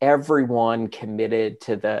staff. Everyone committed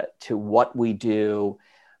to what we do.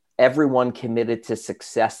 Everyone committed to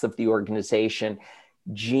success of the organization.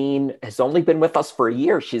 Jean has only been with us for a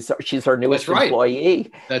year. She's our newest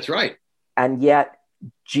employee. That's right. And yet,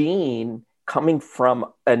 Jean, coming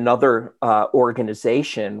from another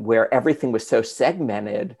organization where everything was so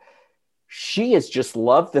segmented, she has just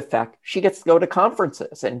loved the fact she gets to go to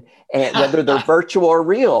conferences and whether they're virtual or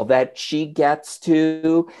real, that she gets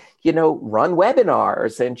to, run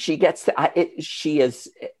webinars, and she gets to, she is,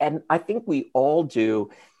 and I think we all do.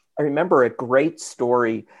 I remember a great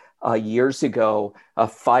story years ago. A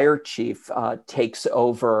fire chief takes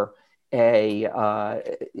over a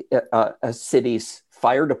city's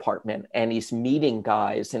fire department, and he's meeting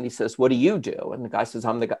guys, and he says, "What do you do?" And the guy says,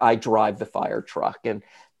 I drive the fire truck." And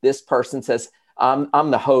this person says,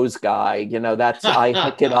 I'm the hose guy. That's, I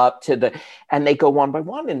hook it up to and they go one by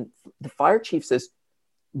one. And the fire chief says,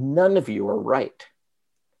 "None of you are right.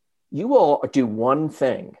 You all do one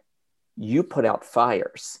thing. You put out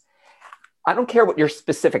fires. I don't care what your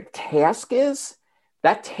specific task is.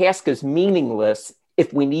 That task is meaningless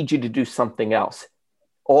if we need you to do something else.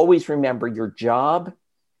 Always remember, your job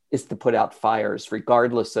is to put out fires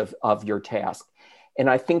regardless of your task." And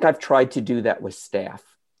I think I've tried to do that with staff.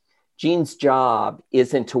 Jean's job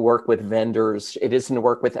isn't to work with vendors. It isn't to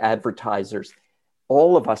work with advertisers.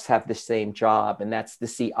 All of us have the same job, and that's to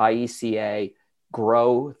see IECA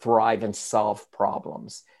grow, thrive, and solve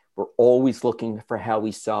problems. We're always looking for how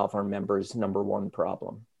we solve our members' number one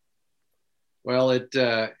problem. Well,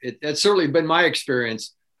 it's certainly been my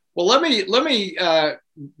experience. Well, let me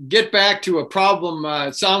get back to a problem.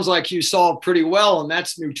 It sounds like you solved pretty well, and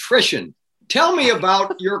that's nutrition. Tell me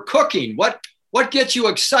about your cooking. What gets you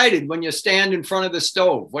excited when you stand in front of the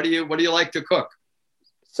stove? What do you like to cook?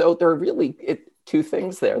 So there are really 2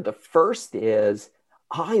 things there. The first is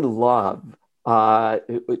I love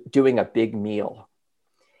doing a big meal.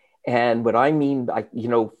 And what I mean,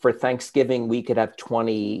 for Thanksgiving, we could have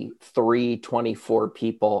 23, 24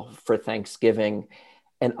 people for Thanksgiving.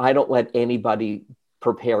 And I don't let anybody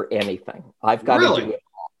prepare anything. I've got to do it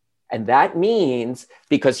all. And that means,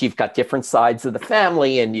 because you've got different sides of the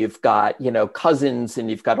family, and you've got, cousins,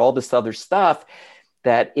 and you've got all this other stuff,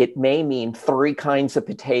 that it may mean 3 kinds of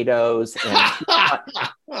potatoes and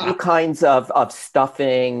 2 kinds of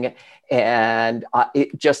stuffing, and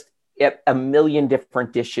it just a million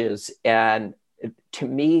different dishes. And to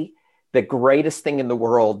me, the greatest thing in the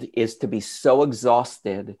world is to be so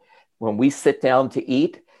exhausted when we sit down to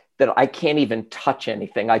eat that I can't even touch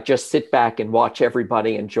anything. I just sit back and watch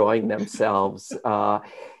everybody enjoying themselves. And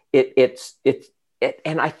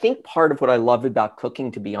I think part of what I love about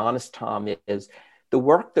cooking, to be honest, Tom, is the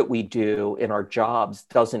work that we do in our jobs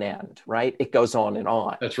doesn't end, right? It goes on and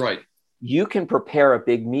on. That's right. You can prepare a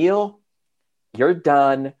big meal, you're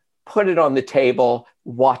done, put it on the table,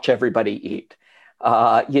 watch everybody eat.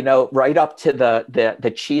 Right up to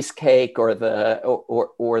the cheesecake or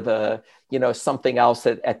the something else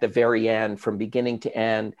at the very end, from beginning to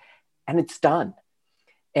end, and it's done.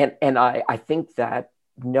 I think that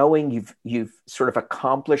knowing you've sort of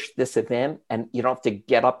accomplished this event and you don't have to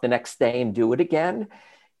get up the next day and do it again,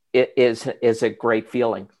 it is a great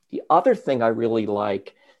feeling. The other thing I really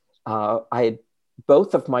like, I had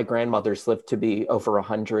both of my grandmothers lived to be over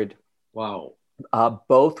 100. Wow.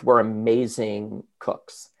 Both were amazing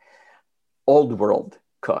cooks, old world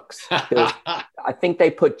cooks. I think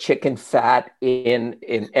they put chicken fat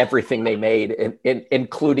in everything they made,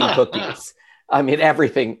 including cookies. I mean,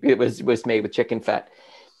 everything it was made with chicken fat.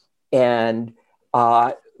 And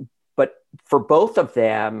but for both of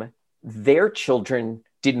them, their children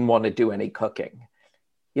didn't want to do any cooking.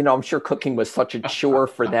 You know, I'm sure cooking was such a chore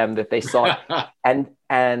for them that they saw it.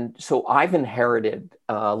 And so I've inherited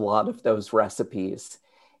a lot of those recipes.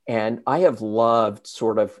 And I have loved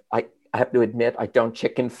sort of, I have to admit, I don't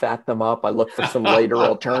chicken fat them up. I look for some later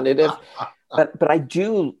alternative. But I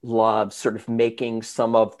do love sort of making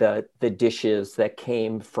some of the dishes that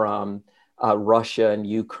came from Russia and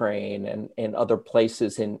Ukraine and other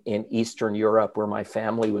places in Eastern Europe where my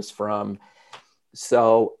family was from.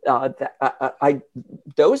 So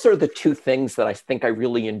those are the two things that I think I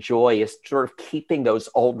really enjoy, is sort of keeping those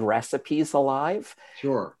old recipes alive.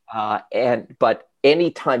 Sure. But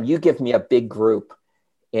anytime you give me a big group,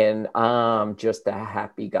 and I'm just a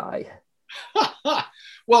happy guy.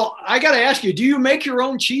 Well, I got to ask you, do you make your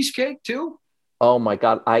own cheesecake too? Oh my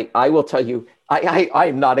God. I will tell you,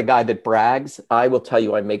 I'm not a guy that brags. I will tell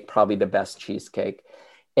you, I make probably the best cheesecake,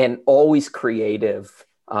 and always creative.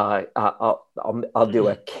 I'll do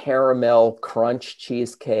a caramel crunch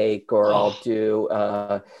cheesecake, or I'll do,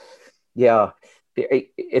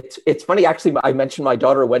 it's funny. Actually, I mentioned my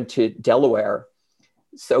daughter went to Delaware.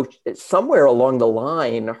 So somewhere along the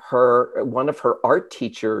line, one of her art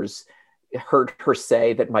teachers heard her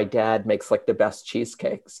say that my dad makes like the best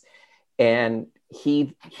cheesecakes. And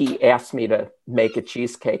he asked me to make a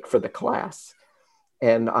cheesecake for the class.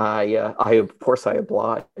 And I of course I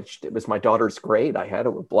obliged. It was my daughter's grade. I had to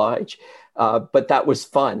oblige. But that was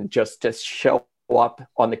fun, just to show up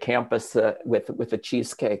on the campus with a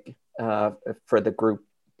cheesecake for the group.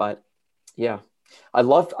 But yeah, I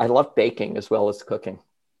love baking as well as cooking.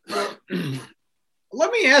 Let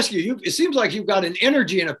me ask you, it seems like you've got an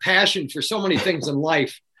energy and a passion for so many things in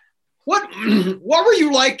life. What were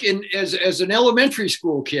you like as an elementary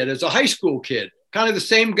school kid, as a high school kid? Kind of the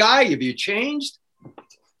same guy? Have you changed?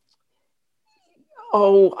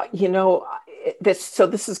 Oh, you know, this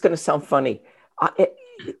is going to sound funny.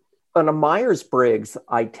 On a Myers-Briggs,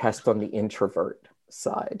 I test on the introvert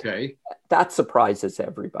side. Okay. That surprises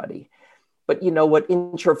everybody. But you know what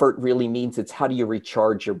introvert really means? It's how do you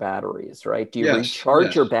recharge your batteries, right? Do you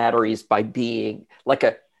recharge your batteries by being like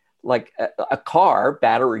a car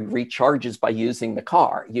battery recharges by using the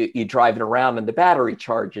car. You drive it around and the battery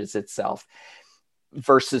charges itself,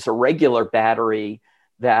 versus a regular battery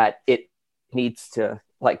that it needs to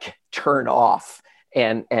like turn off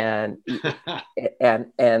and you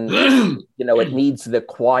know, it needs the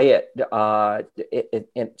quiet to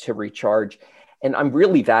recharge. And I'm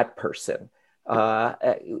really that person.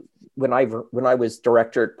 When I was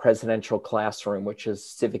director at Presidential Classroom, which is a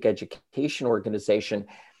civic education organization,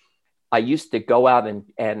 I used to go out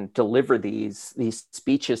and deliver these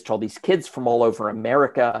speeches to all these kids from all over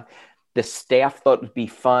America. The staff thought it would be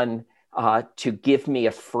fun to give me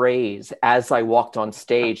a phrase as I walked on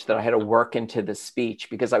stage that I had to work into the speech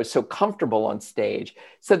because I was so comfortable on stage.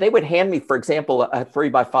 So they would hand me, for example, a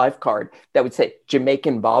 3x5 card that would say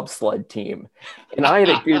Jamaican bobsled team. And I had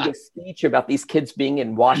to do this speech about these kids being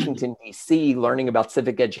in Washington, D.C., learning about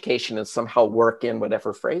civic education and somehow work in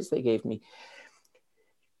whatever phrase they gave me.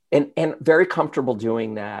 And very comfortable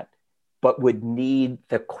doing that, but would need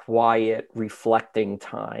the quiet reflecting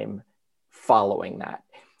time following that.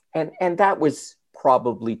 And that was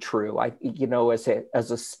probably true. You know, as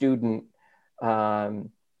a student,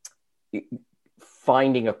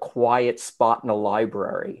 finding a quiet spot in a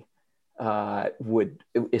library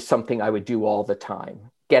is something I would do all the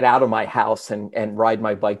time. Get out of my house and ride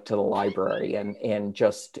my bike to the library and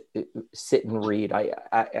just sit and read.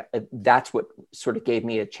 That's what sort of gave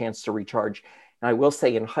me a chance to recharge. And I will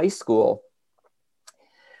say in high school,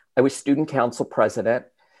 I was student council president.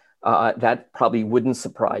 That probably wouldn't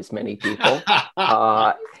surprise many people.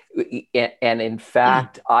 And in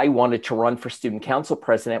fact, I wanted to run for student council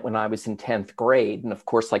president when I was in 10th grade. And of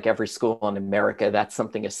course, like every school in America, that's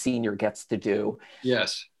something a senior gets to do.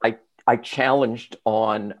 Yes. I challenged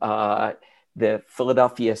on the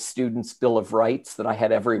Philadelphia Students' Bill of Rights that I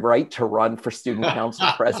had every right to run for student council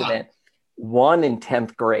president, won in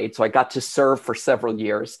 10th grade. So I got to serve for several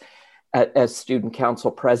years as student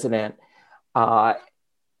council president.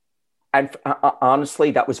 And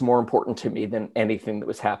honestly, that was more important to me than anything that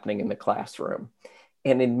was happening in the classroom.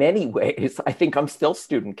 And in many ways, I think I'm still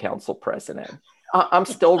student council president. I'm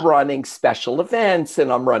still running special events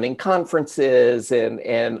and I'm running conferences. And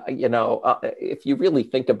if you really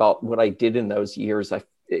think about what I did in those years,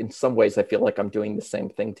 in some ways, I feel like I'm doing the same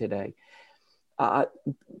thing today. But,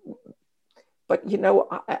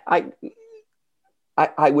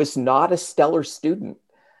 I was not a stellar student.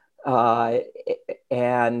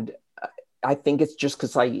 And I think it's just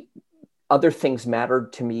because other things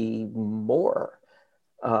mattered to me more.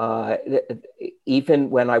 Even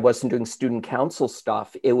when I wasn't doing student council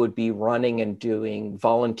stuff, it would be running and doing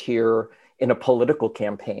volunteer in a political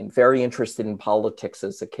campaign, very interested in politics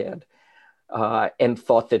as a kid, and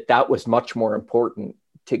thought that was much more important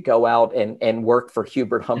to go out and work for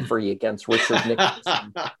Hubert Humphrey against Richard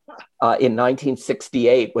Nixon in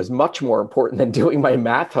 1968 was much more important than doing my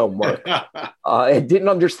math homework. I didn't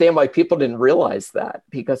understand why people didn't realize that,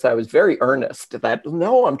 because I was very earnest that,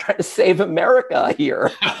 no, I'm trying to save America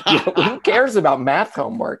here. Who cares about math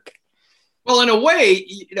homework? Well, in a way,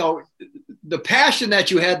 the passion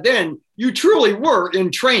that you had then, you truly were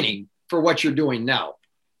in training for what you're doing now.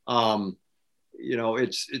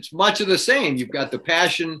 It's much of the same. You've got the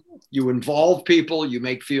passion, you involve people, you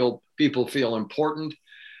make people feel important.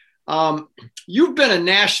 You've been a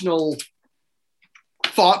national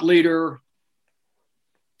thought leader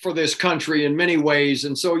for this country in many ways.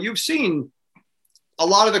 And so you've seen a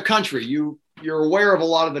lot of the country. You're aware of a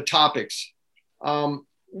lot of the topics.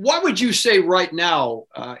 What would you say right now,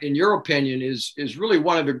 in your opinion, is really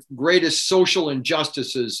one of the greatest social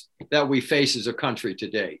injustices that we face as a country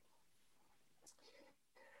today?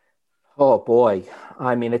 Oh boy.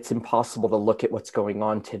 I mean, it's impossible to look at what's going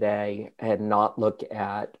on today and not look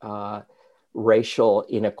at racial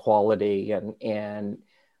inequality and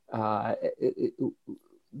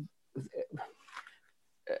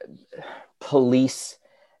police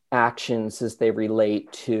actions as they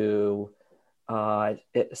relate to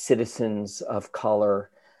citizens of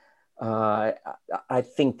color. I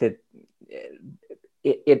think that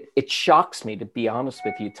it shocks me, to be honest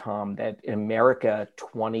with you, Tom, that in America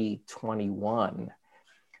 2021,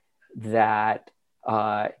 that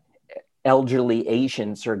elderly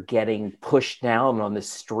Asians are getting pushed down on the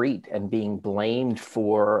street and being blamed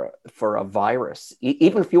for a virus.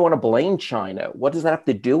 Even if you want to blame China, what does that have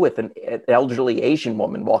to do with an elderly Asian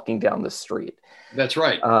woman walking down the street? That's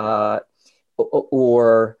right.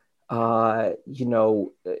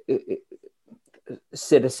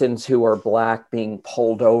 Citizens who are Black being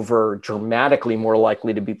pulled over, dramatically more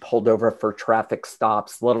likely to be pulled over for traffic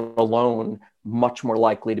stops, let alone much more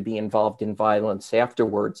likely to be involved in violence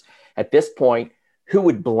afterwards. At this point, who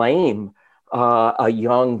would blame a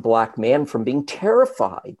young Black man from being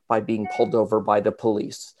terrified by being pulled over by the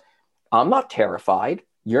police? I'm not terrified.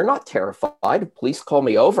 You're not terrified. If police call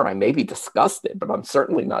me over, I may be disgusted, but I'm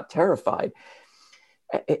certainly not terrified.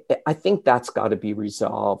 I think that's got to be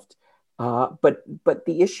resolved. But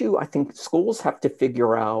the issue, I think schools have to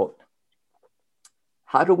figure out,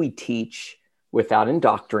 how do we teach without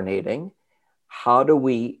indoctrinating? How do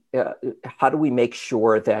we make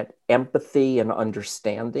sure that empathy and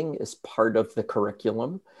understanding is part of the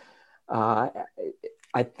curriculum?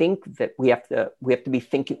 I think that we have to be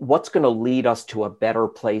thinking, what's going to lead us to a better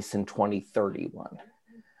place in 2031?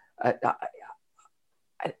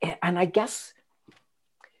 And I guess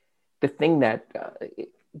the thing that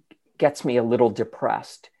gets me a little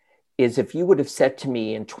depressed is, if you would have said to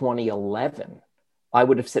me in 2011, I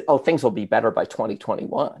would have said, oh, things will be better by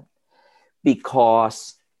 2021,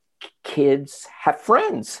 because kids have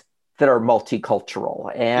friends that are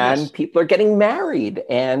multicultural, and yes, people are getting married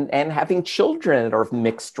and having children that are of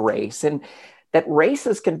mixed race, and that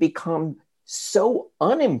races can become so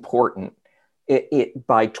unimportant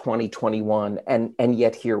by 2021. And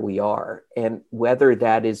yet here we are. And whether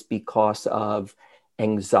that is because of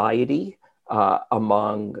anxiety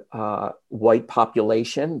among white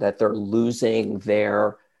population, that they're losing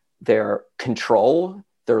their control,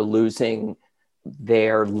 they're losing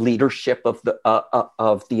their leadership of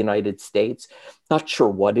the United States. Not sure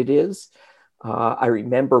what it is. I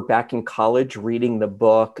remember back in college reading the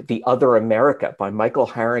book The Other America by Michael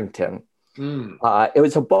Harrington. It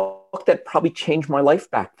was a book that probably changed my life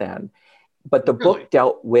back then. But the book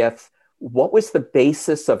dealt with what was the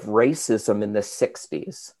basis of racism in the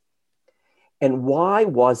 60s? And why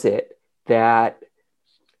was it that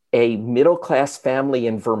a middle-class family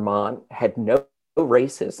in Vermont had no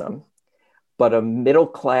racism, but a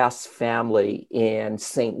middle-class family in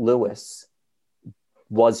St. Louis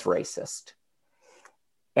was racist?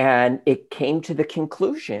 And it came to the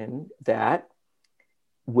conclusion that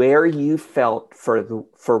where you felt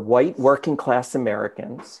for white working class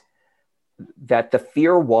Americans that the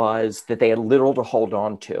fear was that they had little to hold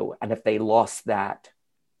on to, and if they lost that,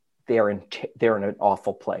 they're in an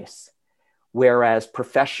awful place. Whereas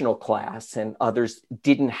professional class and others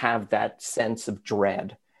didn't have that sense of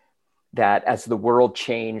dread that as the world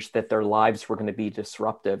changed, that their lives were going to be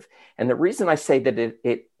disruptive. And the reason I say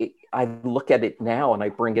that I look at it now and I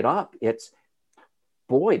bring it up, it's,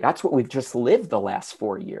 boy, that's what we've just lived the last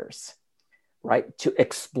 4 years, right? To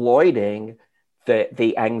exploiting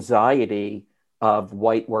the anxiety of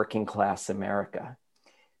white working class America.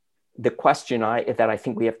 The question that I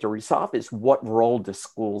think we have to resolve is, what role do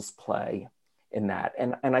schools play in that?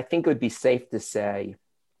 And I think it would be safe to say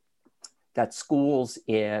that schools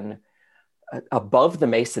above the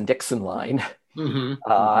Mason-Dixon line,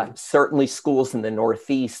 certainly schools in the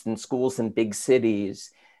Northeast and schools in big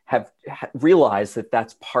cities have realized that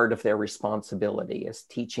that's part of their responsibility, is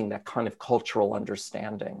teaching that kind of cultural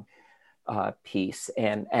understanding piece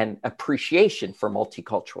and appreciation for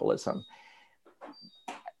multiculturalism.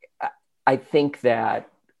 I think that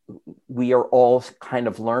we are all kind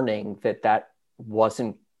of learning that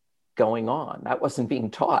wasn't going on. That wasn't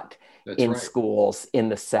being taught in schools in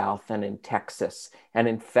the South and in Texas. And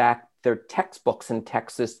in fact, their textbooks in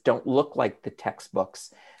Texas don't look like the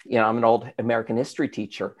textbooks. You know, I'm an old American history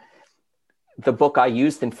teacher. The book I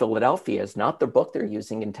used in Philadelphia is not the book they're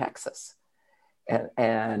using in Texas.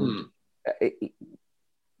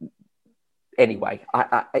 Anyway,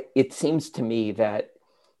 it seems to me that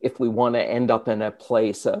if we want to end up in a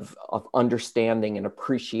place of understanding and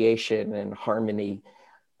appreciation and harmony,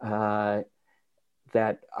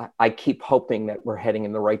 that I keep hoping that we're heading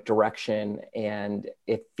in the right direction. And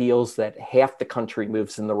it feels that half the country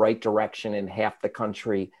moves in the right direction and half the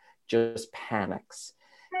country just panics.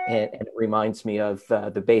 And it reminds me of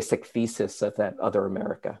the basic thesis of that other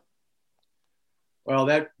America. Well,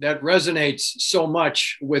 that resonates so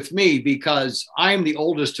much with me because I'm the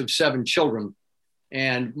oldest of 7 children.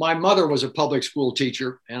 And my mother was a public school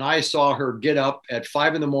teacher, and I saw her get up at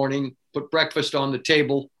 5 a.m, put breakfast on the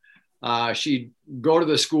table. She'd go to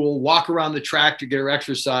the school, walk around the track to get her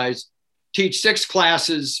exercise, teach 6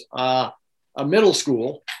 classes, a middle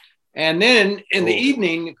school. And then in the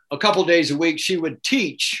evening, a couple days a week, she would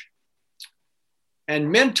teach and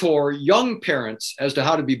mentor young parents as to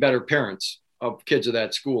how to be better parents of kids of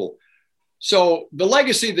that school. So the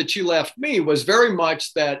legacy that she left me was very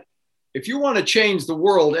much that if you want to change the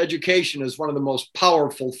world, education is one of the most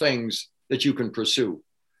powerful things that you can pursue.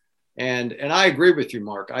 And I agree with you,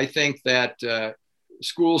 Mark. I think that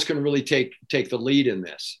schools can really take the lead in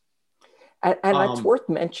this. And it's worth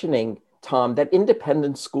mentioning, Tom, that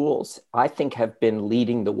independent schools, I think, have been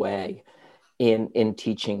leading the way in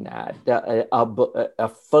teaching that. A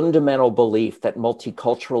fundamental belief that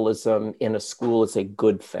multiculturalism in a school is a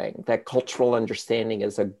good thing, that cultural understanding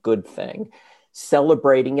is a good thing.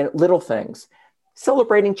 Celebrating little things,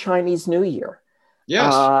 celebrating Chinese New Year.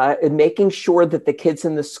 Yes. And making sure that the kids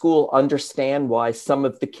in the school understand why some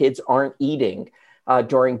of the kids aren't eating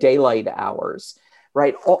during daylight hours,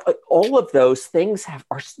 right? All of those things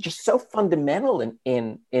are just so fundamental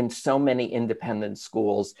in so many independent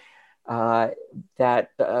schools that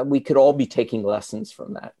we could all be taking lessons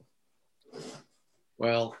from that.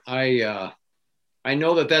 Well, I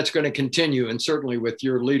know that that's going to continue, and certainly with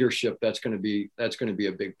your leadership, that's going to be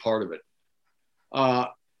a big part of it.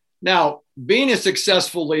 Now, being a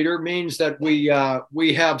successful leader means that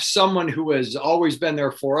we have someone who has always been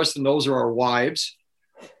there for us, and those are our wives.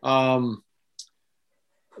 Tell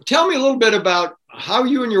me a little bit about how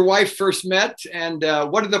you and your wife first met, and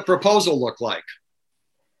what did the proposal look like?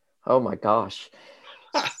 Oh my gosh!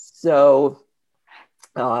 So.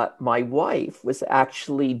 My wife was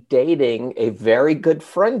actually dating a very good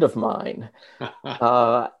friend of mine.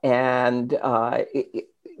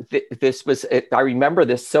 This was, I remember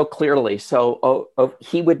this so clearly. So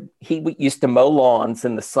he used to mow lawns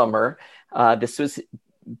in the summer. This was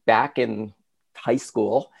back in high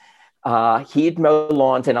school. He'd mow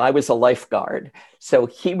lawns and I was a lifeguard. So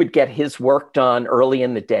he would get his work done early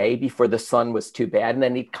in the day before the sun was too bad. And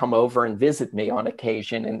then he'd come over and visit me on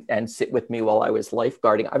occasion and sit with me while I was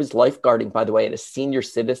lifeguarding. I was lifeguarding, by the way, at a senior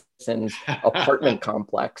citizens apartment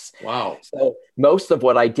complex. Wow. So most of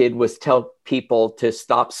what I did was tell people to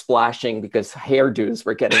stop splashing because hairdos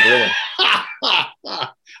were getting ruined.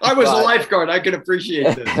 I was a lifeguard. I can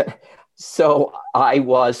appreciate this. So I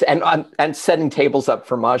was, and setting tables up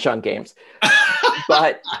for mahjong games,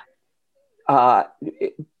 but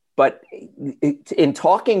in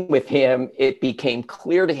talking with him, it became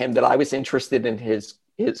clear to him that I was interested in his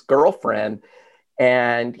girlfriend,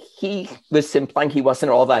 And he was implying he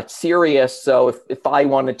wasn't all that serious. So if I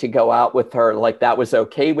wanted to go out with her, like that was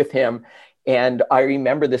okay with him. And I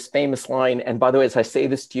remember this famous line. And by the way, as I say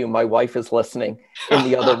this to you, my wife is listening in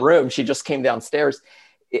the other room. She just came downstairs.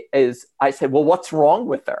 Is I said, well, what's wrong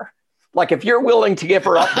with her? Like, if you're willing to give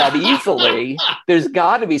her up that easily, there's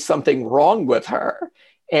got to be something wrong with her.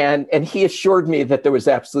 And he assured me that there was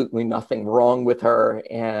absolutely nothing wrong with her.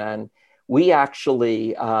 And we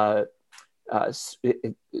actually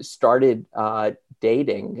started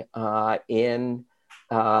dating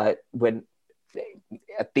when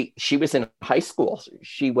she was in high school.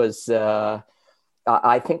 She was,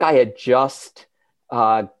 I think I had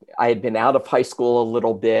been out of high school a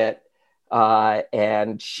little bit,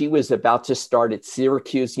 and she was about to start at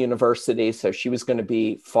Syracuse University. So she was going to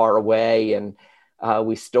be far away, and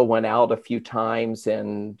we still went out a few times.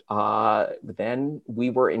 And then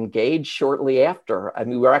we were engaged shortly after. I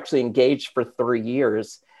mean, we were actually engaged for 3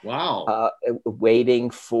 years. Wow.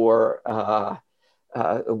 Waiting for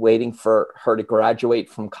her to graduate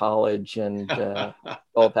from college and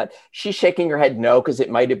all that. She's shaking her head no, because it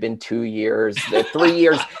might have been 2 years, 3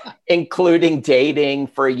 years, including dating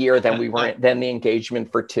for a year. Then the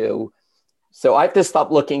engagement for 2. So I have to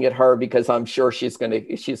stop looking at her, because I'm sure she's going to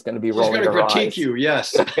be rolling her eyes. She's going to critique you,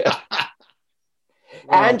 yes. Well,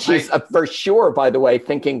 and she's for sure, by the way,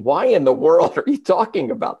 thinking, why in the world are you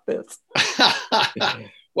talking about this?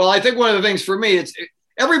 Well, I think one of the things for me,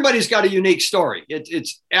 everybody's got a unique story.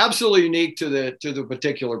 It's absolutely unique to the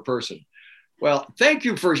particular person. Well, thank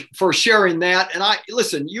you for sharing that. And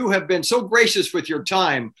listen, you have been so gracious with your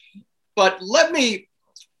time, but let me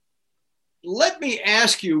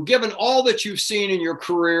ask you, given all that you've seen in your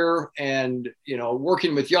career and,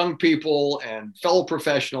 working with young people and fellow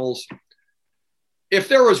professionals, if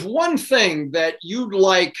there was one thing that you'd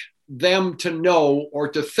like them to know or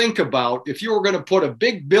to think about, if you were going to put a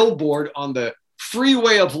big billboard on the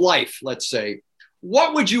freeway of life, let's say,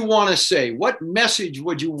 what would you want to say? What message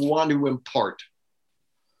would you want to impart?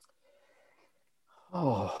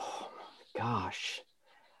 Oh, gosh.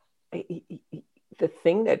 The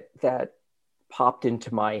thing that popped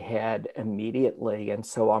into my head immediately, and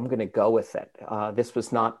so I'm going to go with it. This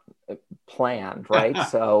was not planned, right?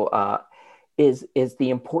 So is the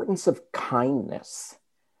importance of kindness,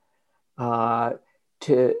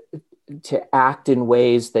 to act in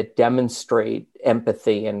ways that demonstrate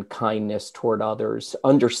empathy and kindness toward others,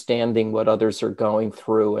 understanding what others are going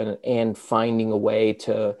through, and finding a way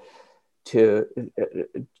to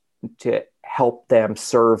help them,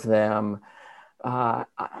 serve them.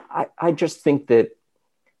 I just think that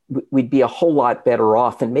we'd be a whole lot better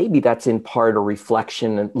off. And maybe that's in part a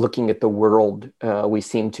reflection and looking at the world we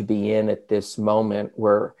seem to be in at this moment,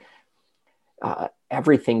 where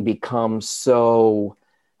everything becomes so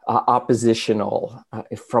oppositional,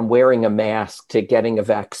 from wearing a mask to getting a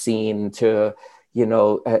vaccine to,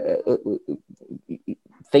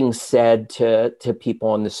 things said to people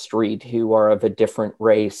on the street who are of a different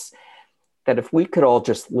race. That if we could all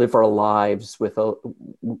just live our lives with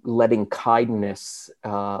letting kindness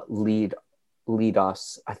lead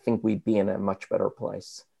us, I think we'd be in a much better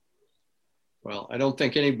place. Well, I don't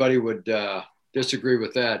think anybody would disagree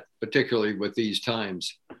with that, particularly with these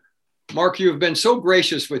times. Mark, you have been so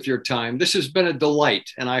gracious with your time. This has been a delight,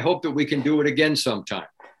 and I hope that we can do it again sometime.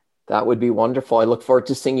 That would be wonderful. I look forward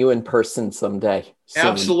to seeing you in person someday. Soon.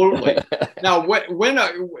 Absolutely. Now,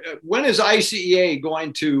 when is ICEA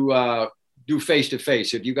going to do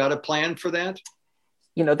face-to-face? Have you got a plan for that?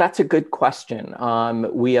 That's a good question.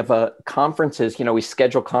 We have conferences, we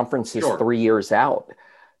schedule conferences 3 years out.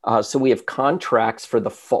 So we have contracts for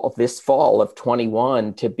this fall of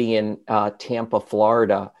 21 to be in Tampa,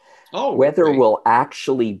 Florida. Oh, whether great. we'll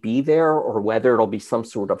actually be there or whether it'll be some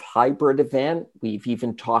sort of hybrid event. We've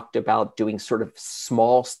even talked about doing sort of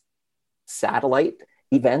small satellite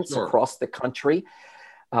events across the country.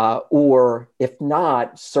 Or if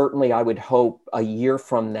not, certainly I would hope a year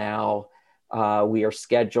from now, we are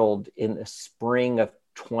scheduled in the spring of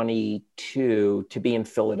 22 to be in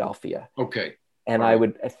Philadelphia. Okay. And I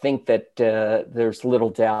would think that there's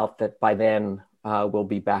little doubt that by then we'll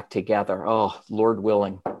be back together. Oh, Lord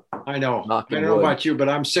willing. I know. I don't know about you, but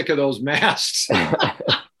I'm sick of those masks. I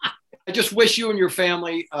just wish you and your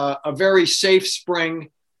family a very safe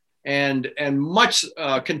spring and much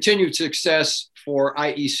continued success for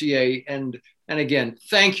IECA. And again,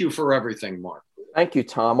 thank you for everything, Mark. Thank you,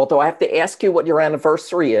 Tom. Although I have to ask you what your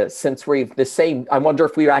anniversary is, since we've the same. I wonder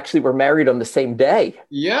if we actually were married on the same day.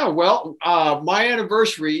 Yeah, well, my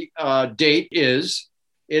anniversary date is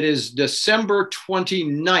December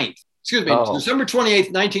 29th. Excuse me, December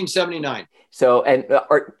 28th, 1979. So,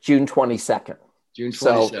 or June 22nd. June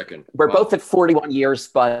 22nd. We're both at 41 years,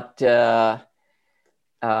 but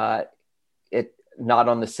it not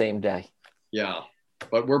on the same day. Yeah,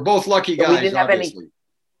 but we're both lucky guys, obviously.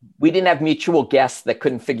 We didn't have mutual guests that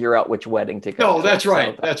couldn't figure out which wedding to go to. No, that's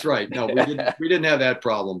right. That's right. No, we didn't have that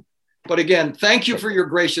problem. But again, thank you for your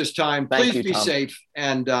gracious time. Please be safe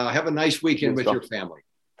and have a nice weekend with your family.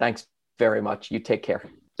 Thanks very much. You take care.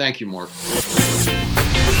 Thank you, Mark.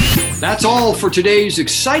 That's all for today's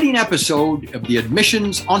exciting episode of The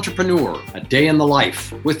Admissions Entrepreneur, A Day in the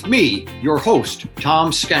Life, with me, your host, Tom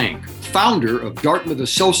Skank, founder of Dartmouth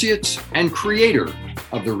Associates and creator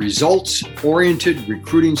of the Results-Oriented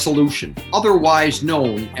Recruiting Solution, otherwise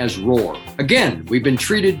known as ROAR. Again, we've been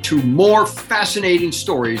treated to more fascinating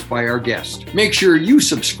stories by our guests. Make sure you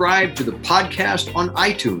subscribe to the podcast on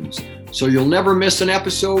iTunes so you'll never miss an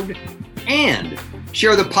episode, and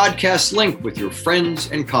share the podcast link with your friends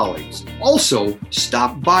and colleagues. Also,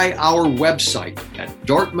 stop by our website at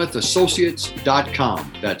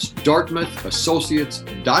dartmouthassociates.com. That's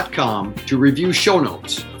dartmouthassociates.com to review show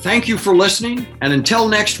notes. Thank you for listening, and until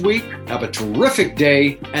next week, have a terrific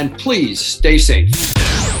day, and please stay safe.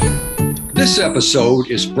 This episode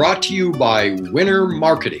is brought to you by Winner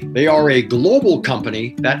Marketing. They are a global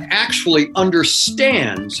company that actually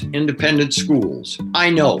understands independent schools. I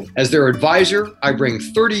know. As their advisor, I bring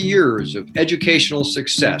 30 years of educational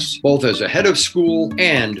success, both as a head of school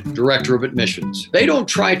and director of admissions. They don't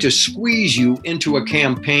try to squeeze you into a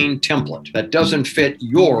campaign template that doesn't fit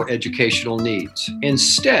your educational needs.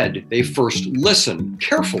 Instead, they first listen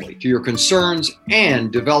carefully to your concerns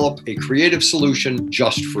and develop a creative solution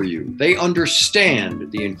just for you. They understand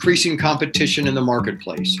the increasing competition in the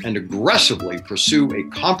marketplace and aggressively pursue a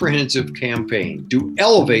comprehensive campaign to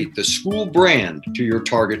elevate the school brand to your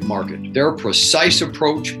target market. Their precise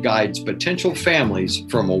approach guides potential families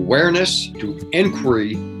from awareness to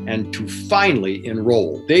inquiry and to finally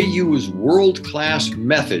enroll. They use world-class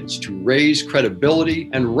methods to raise credibility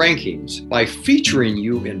and rankings by featuring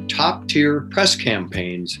you in top-tier press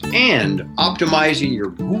campaigns and optimizing your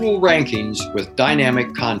Google rankings with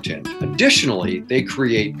dynamic content. Additionally, they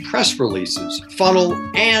create press releases, funnel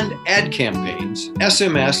and ad campaigns,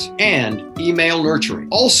 SMS and email nurturing.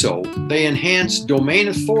 Also, they enhance domain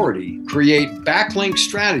authority, create backlink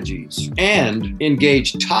strategies, and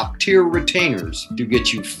engage top-tier retainers to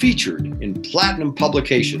get you featured in platinum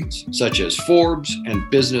publications such as Forbes and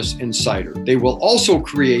Business Insider. They will also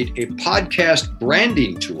create a podcast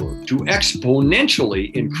branding tour to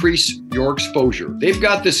exponentially increase your exposure. They've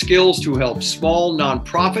got the skills to help small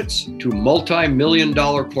nonprofits to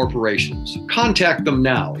multi-million-dollar corporations. Contact them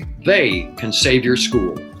now. They can save your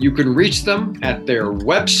school. You can reach them at their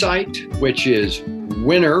website, which is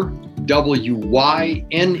Winner, WYNNER,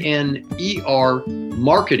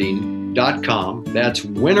 marketing.com. That's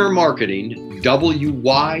Winner Marketing,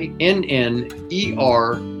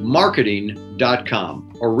 WYNNER, marketing.com.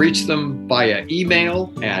 Or reach them via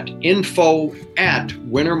email at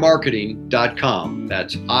info@winnermarketing.com.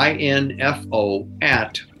 That's INFO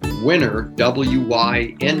at winner,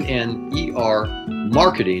 WYNNER,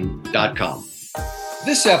 marketing.com.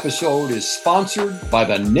 This episode is sponsored by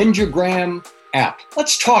the Ninjagram app.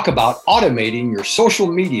 Let's talk about automating your social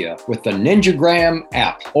media with the Ninjagram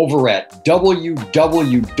app over at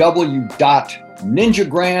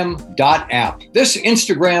www.ninjagram.app. This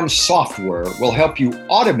Instagram software will help you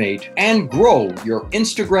automate and grow your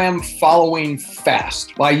Instagram following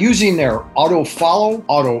fast by using their auto follow,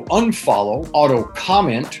 auto unfollow, auto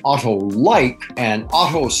comment, auto like, and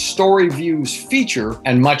auto story views feature,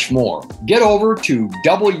 and much more. Get over to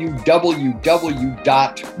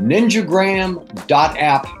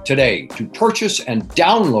www.ninjagram.app today to purchase and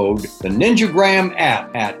download the Ninjagram app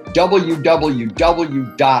at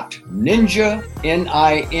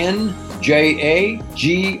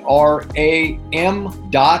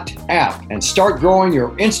ninjagram.app and start growing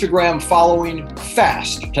your Instagram following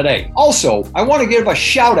fast today. Also, I want to give a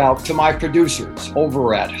shout out to my producers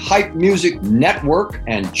over at Hype Music Network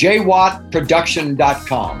and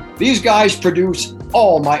jwattproduction.com. These guys produce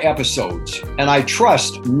all my episodes, and I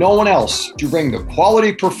trust no one else to bring the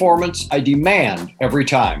quality performance I demand every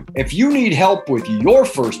time. If you need help with your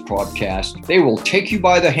first podcast, they will take you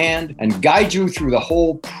by the hand and guide you through the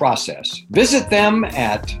whole process. Visit them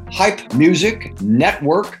at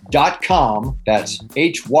hypemusicnetwork.com. That's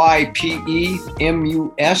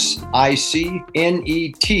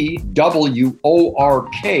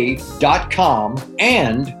hypemusicnetwork.com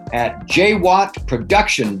and at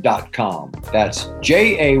jwattproduction.com. That's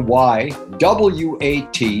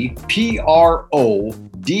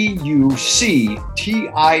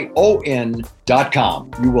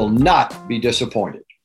jwattproduction.com. You will not be disappointed.